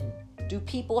impression do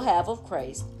people have of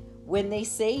Christ when they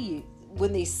see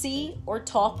or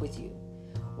talk with you?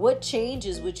 What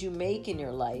changes would you make in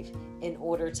your life in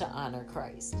order to honor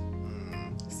Christ?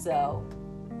 So,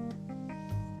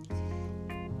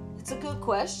 it's a good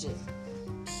question.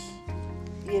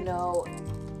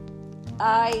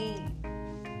 I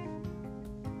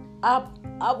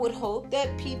would hope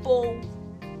that people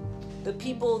the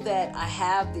people that I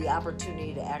have the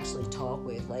opportunity to actually talk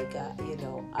with, like,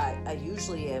 I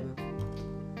usually am,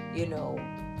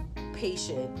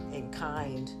 patient and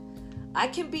kind. I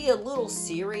can be a little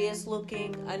serious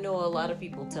looking. I know a lot of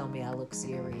people tell me I look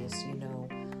serious,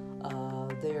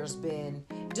 there's been,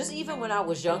 just even when I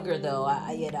was younger though,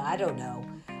 I don't know.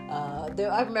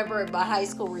 I remember at my high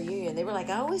school reunion, they were like,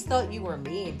 I always thought you were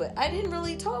mean, but I didn't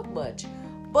really talk much.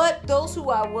 But those who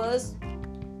I was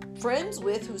friends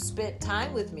with, who spent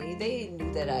time with me, they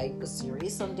knew that I was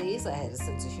serious. Some days I had a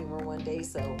sense of humor one day.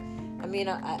 So, I mean,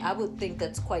 I would think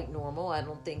that's quite normal. I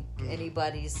don't think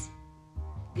anybody's,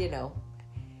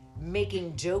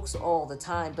 making jokes all the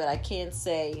time. But I can't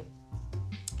say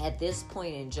at this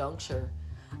point in juncture,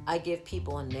 I give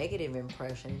people a negative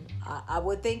impression. I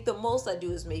would think the most I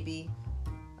do is maybe,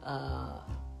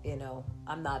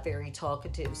 I'm not very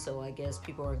talkative, so I guess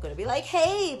people aren't going to be like,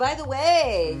 hey, by the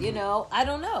way, I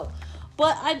don't know.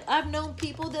 But I've known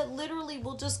people that literally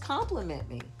will just compliment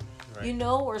me, right.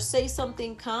 Or say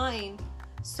something kind.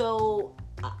 So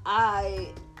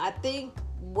I think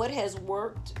what has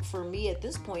worked for me at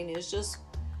this point is just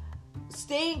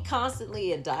staying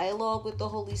constantly in dialogue with the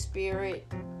Holy Spirit,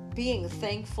 being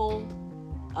thankful.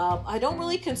 I don't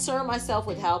really concern myself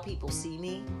with how people see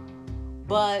me,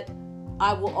 but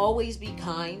I will always be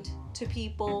kind to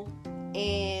people.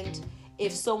 And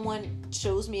if someone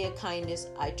shows me a kindness,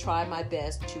 I try my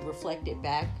best to reflect it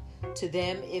back to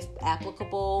them if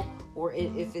applicable, or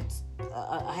if it's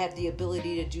I have the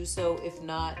ability to do so. If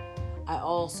not, I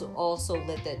also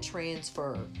let that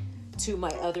transfer to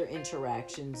my other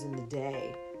interactions in the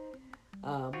day.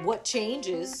 What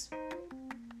changes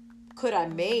could I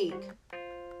make?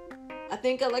 I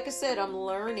think, like I said, I'm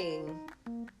learning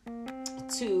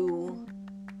to,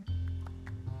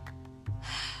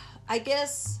 I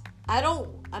guess,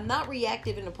 I'm not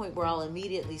reactive in the point where I'll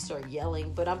immediately start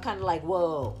yelling, but I'm kind of like,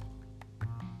 whoa.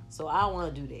 So I don't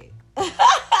want to do that.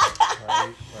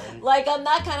 Right. Like, I'm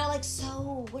not kind of like,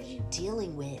 so what are you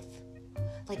dealing with?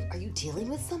 Like, are you dealing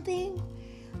with something?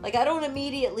 Like, I don't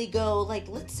immediately go, like,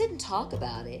 let's sit and talk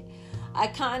about it. I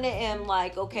kind of am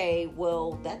like, okay,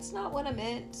 well, that's not what I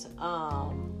meant.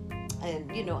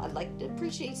 And, I like to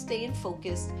appreciate staying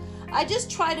focused. I just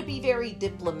try to be very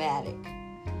diplomatic.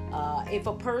 If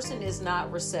a person is not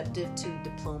receptive to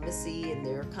diplomacy and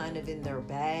they're kind of in their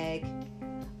bag,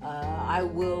 I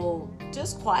will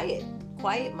just quiet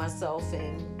myself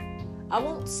and I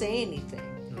won't say anything.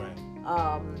 Right.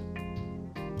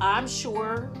 I'm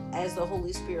sure as the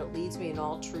Holy Spirit leads me in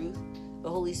all truth, the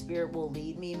Holy Spirit will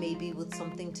lead me maybe with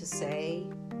something to say.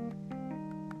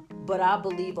 But I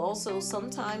believe also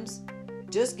sometimes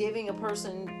just giving a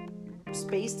person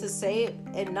space to say it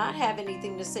and not have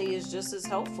anything to say is just as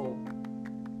helpful,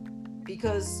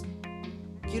 because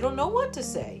you don't know what to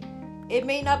say. It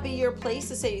may not be your place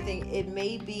to say anything. It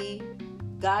may be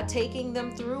God taking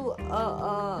them through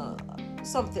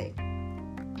something,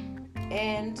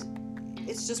 and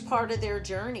it's just part of their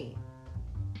journey.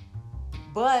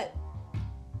 But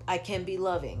I can be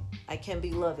loving. I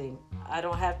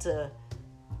don't have to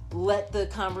let the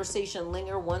conversation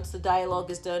linger. Once the dialogue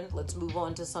is done, let's move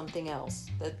on to something else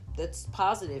that's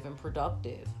positive and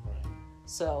productive.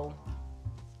 So,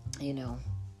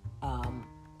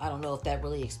 I don't know if that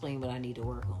really explained what I need to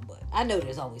work on, but I know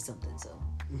there's always something, so.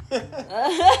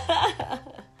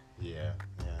 Yeah.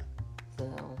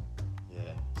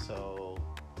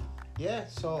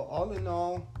 So all in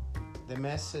all, the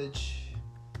message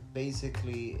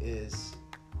basically is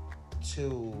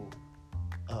to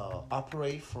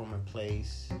operate from a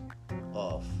place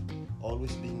of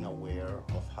always being aware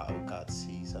of how God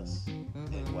sees us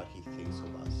and what He thinks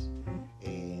of us,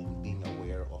 and being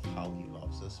aware of how He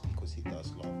loves us, because He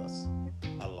does love us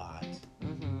a lot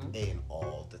and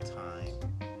all the time,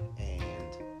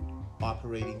 and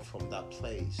operating from that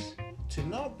place to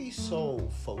not be so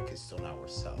focused on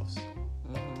ourselves,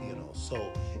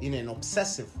 so in an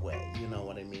obsessive way, you know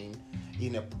what I mean,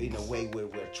 in a way where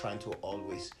we're trying to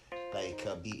always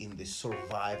be in this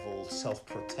survival,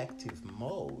 self-protective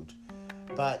mode,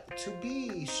 but to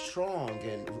be strong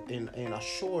and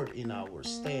assured in our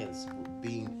stance,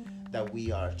 being that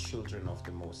we are children of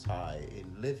the Most High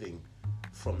and living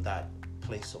from that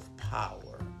place of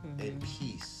power and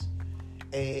peace,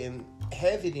 and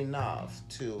have it enough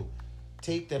to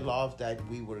take the love that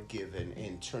we were given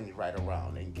and turn it right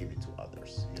around and give it to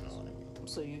others. You know what I mean?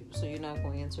 So you're not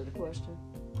going to answer the question?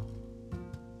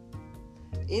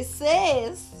 It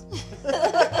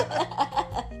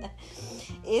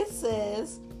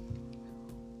says,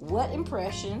 what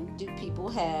impression do people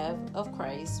have of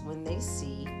Christ when they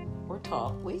see or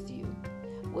talk with you?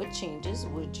 what changes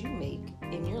would you make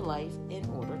in your life in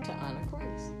order to honor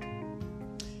Christ?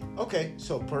 Okay,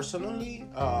 so personally,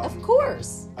 Of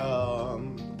course.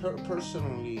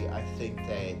 personally, I think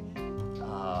that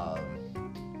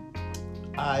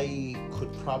I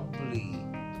could probably.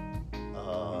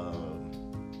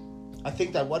 I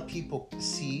think that what people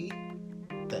see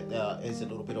that is a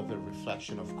little bit of a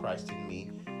reflection of Christ in me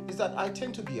is that I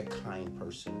tend to be a kind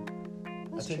person.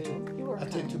 That's I tend true. I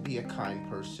tend to be a kind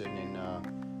person, and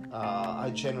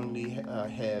I generally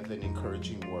have an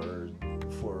encouraging word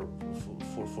for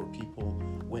people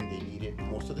when they need it.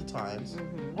 Most of the times,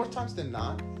 more times than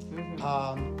not.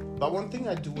 But one thing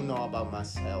I do know about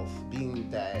myself,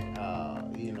 being that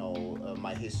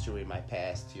my history, my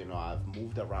past, I've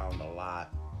moved around a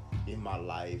lot in my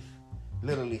life,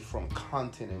 literally from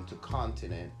continent to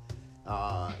continent,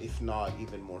 if not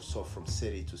even more so from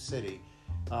city to city.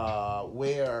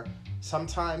 Where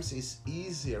sometimes it's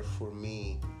easier for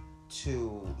me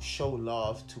to show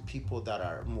love to people that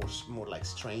are more like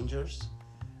strangers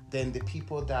than the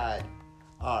people that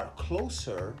are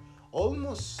closer,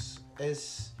 almost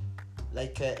as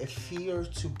like a fear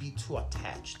to be too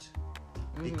attached,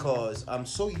 because I'm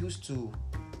so used to,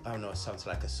 I don't know, it sounds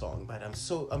like a song, but I'm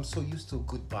so used to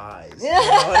goodbyes. You know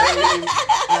what I mean?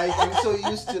 Like, I'm so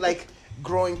used to like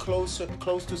growing close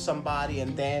to somebody,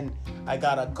 and then I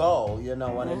gotta go. You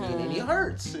know what I mean? And it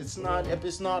hurts. It's not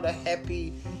a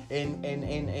happy and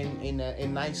a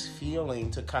nice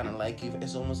feeling to kind of like,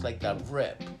 it's almost like that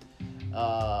rip.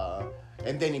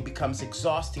 And then it becomes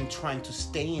exhausting trying to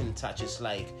stay in touch. It's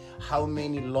like, how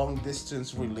many long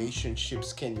distance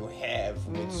relationships can you have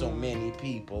with so many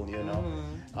people,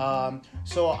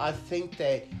 So I think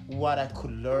that what I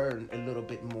could learn a little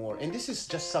bit more, and this is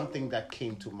just something that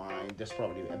came to mind, there's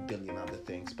probably a billion other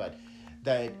things, but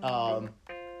that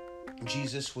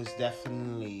Jesus was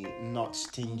definitely not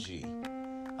stingy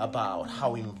about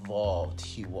how involved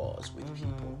he was with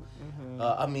people.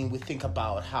 I mean, we think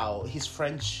about how his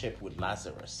friendship with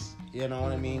Lazarus, you know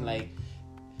what I mean? Like,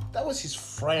 that was his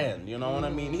friend, you know what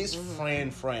I mean? His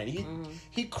friend.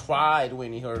 He cried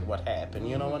when he heard what happened,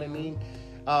 you know what I mean?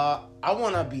 I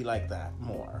want to be like that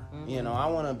more, I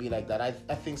want to be like that. I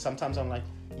think sometimes I'm like,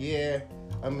 yeah,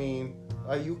 I mean,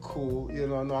 are you cool?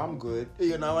 No, I'm good.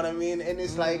 You know what I mean? And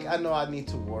it's like, I know I need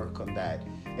to work on that.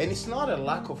 And it's not a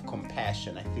lack of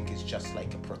compassion. I think it's just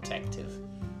like a protective,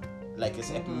 like it's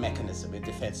a mechanism, a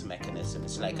defense mechanism.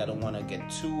 It's like I don't want to get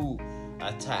too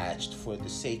attached for the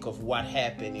sake of what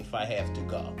happened if I have to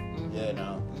go,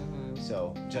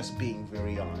 So just being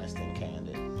very honest and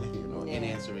candid, in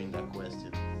answering that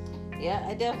question. Yeah,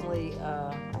 I definitely,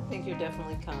 I think you're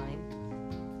definitely kind.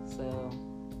 So,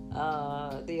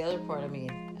 the other part, I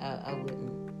mean, I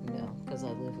wouldn't know because I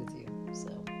live with you, so.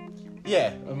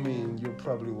 Yeah, I mean, you're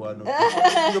probably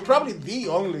you're probably the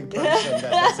only person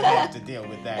that doesn't have to deal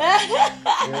with that.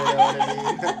 You know what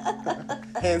I mean?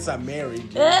 Hence, I'm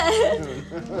married.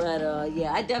 But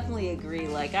yeah, I definitely agree.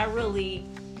 Like, I really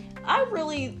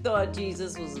thought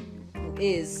Jesus is,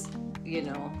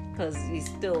 because he's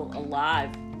still alive,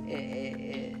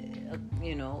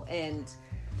 and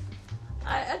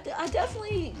I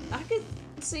definitely, I could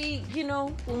see,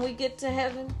 when we get to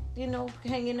heaven,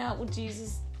 hanging out with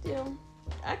Jesus.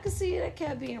 I could see that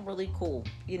cat being really cool.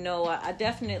 I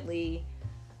definitely,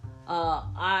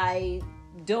 I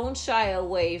don't shy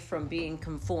away from being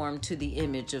conformed to the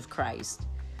image of Christ.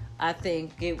 I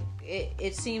think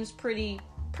it seems pretty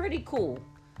cool.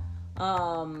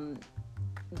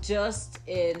 Just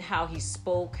in how he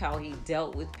spoke, how he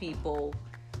dealt with people,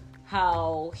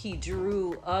 how he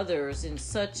drew others in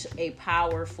such a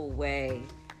powerful way.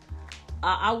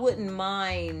 I wouldn't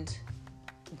mind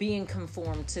being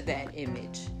conformed to that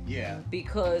image. Yeah.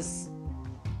 Because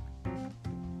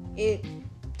it,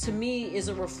 to me, is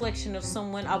a reflection of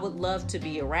someone I would love to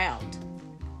be around.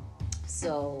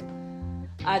 So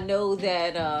I know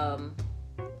that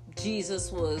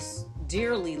Jesus was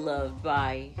dearly loved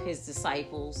by his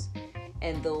disciples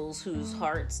and those whose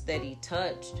hearts that he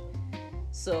touched.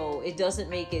 So it doesn't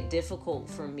make it difficult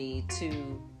for me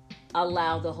to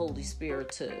allow the Holy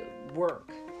Spirit to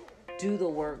do the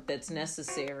work that's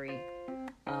necessary.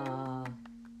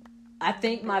 I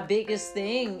think my biggest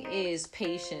thing is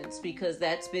patience, because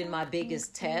that's been my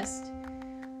biggest test.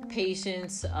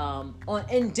 Patience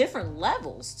in different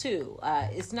levels too.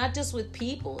 It's not just with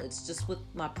people, it's just with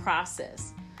my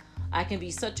process. I can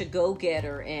be such a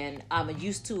go-getter, and I'm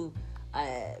used to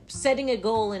setting a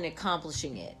goal and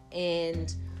accomplishing it.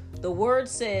 And the word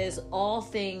says all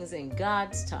things in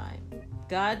God's time.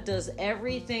 God does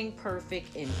everything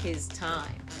perfect in his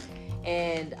time.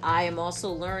 And I am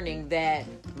also learning that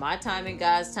my time and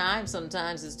God's time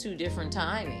sometimes is two different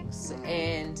timings.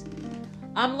 And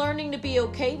I'm learning to be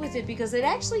okay with it because it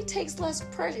actually takes less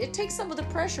pressure. It takes some of the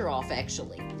pressure off,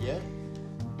 actually. Yeah.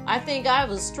 I think I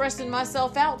was stressing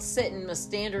myself out, setting a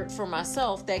standard for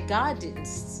myself that God didn't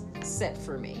set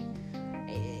for me.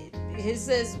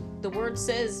 The word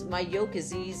says, my yoke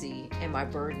is easy and my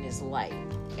burden is light.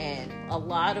 And a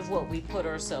lot of what we put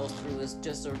ourselves through is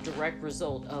just a direct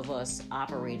result of us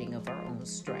operating of our own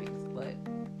strength. But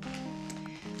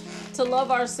to love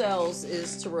ourselves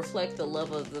is to reflect the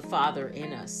love of the Father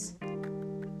in us.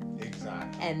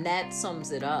 Exactly. And that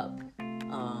sums it up.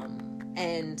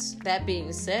 And that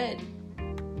being said,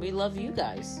 we love you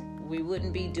guys. We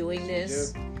wouldn't be doing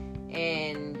this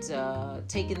and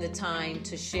taking the time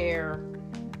to share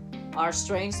our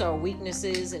strengths, our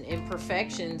weaknesses, and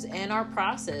imperfections, and our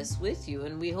process with you.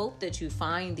 And we hope that you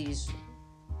find these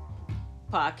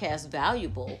podcasts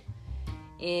valuable.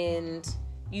 And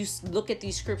you look at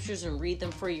these scriptures and read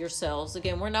them for yourselves.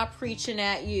 Again, we're not preaching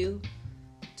at you,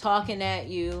 talking at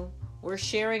you. We're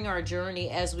sharing our journey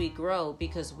as we grow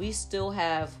because we still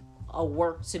have a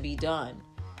work to be done.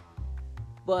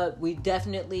 But we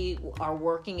definitely are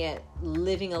working at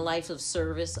living a life of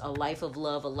service, a life of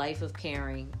love, a life of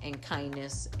caring and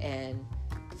kindness, and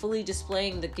fully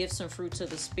displaying the gifts and fruits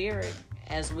of the Spirit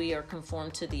as we are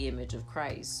conformed to the image of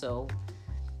Christ. So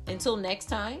until next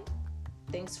time,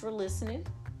 thanks for listening.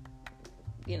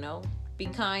 Be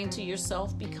kind to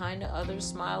yourself, be kind to others,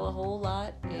 smile a whole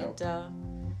lot, and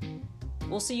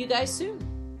we'll see you guys soon.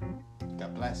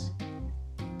 God bless.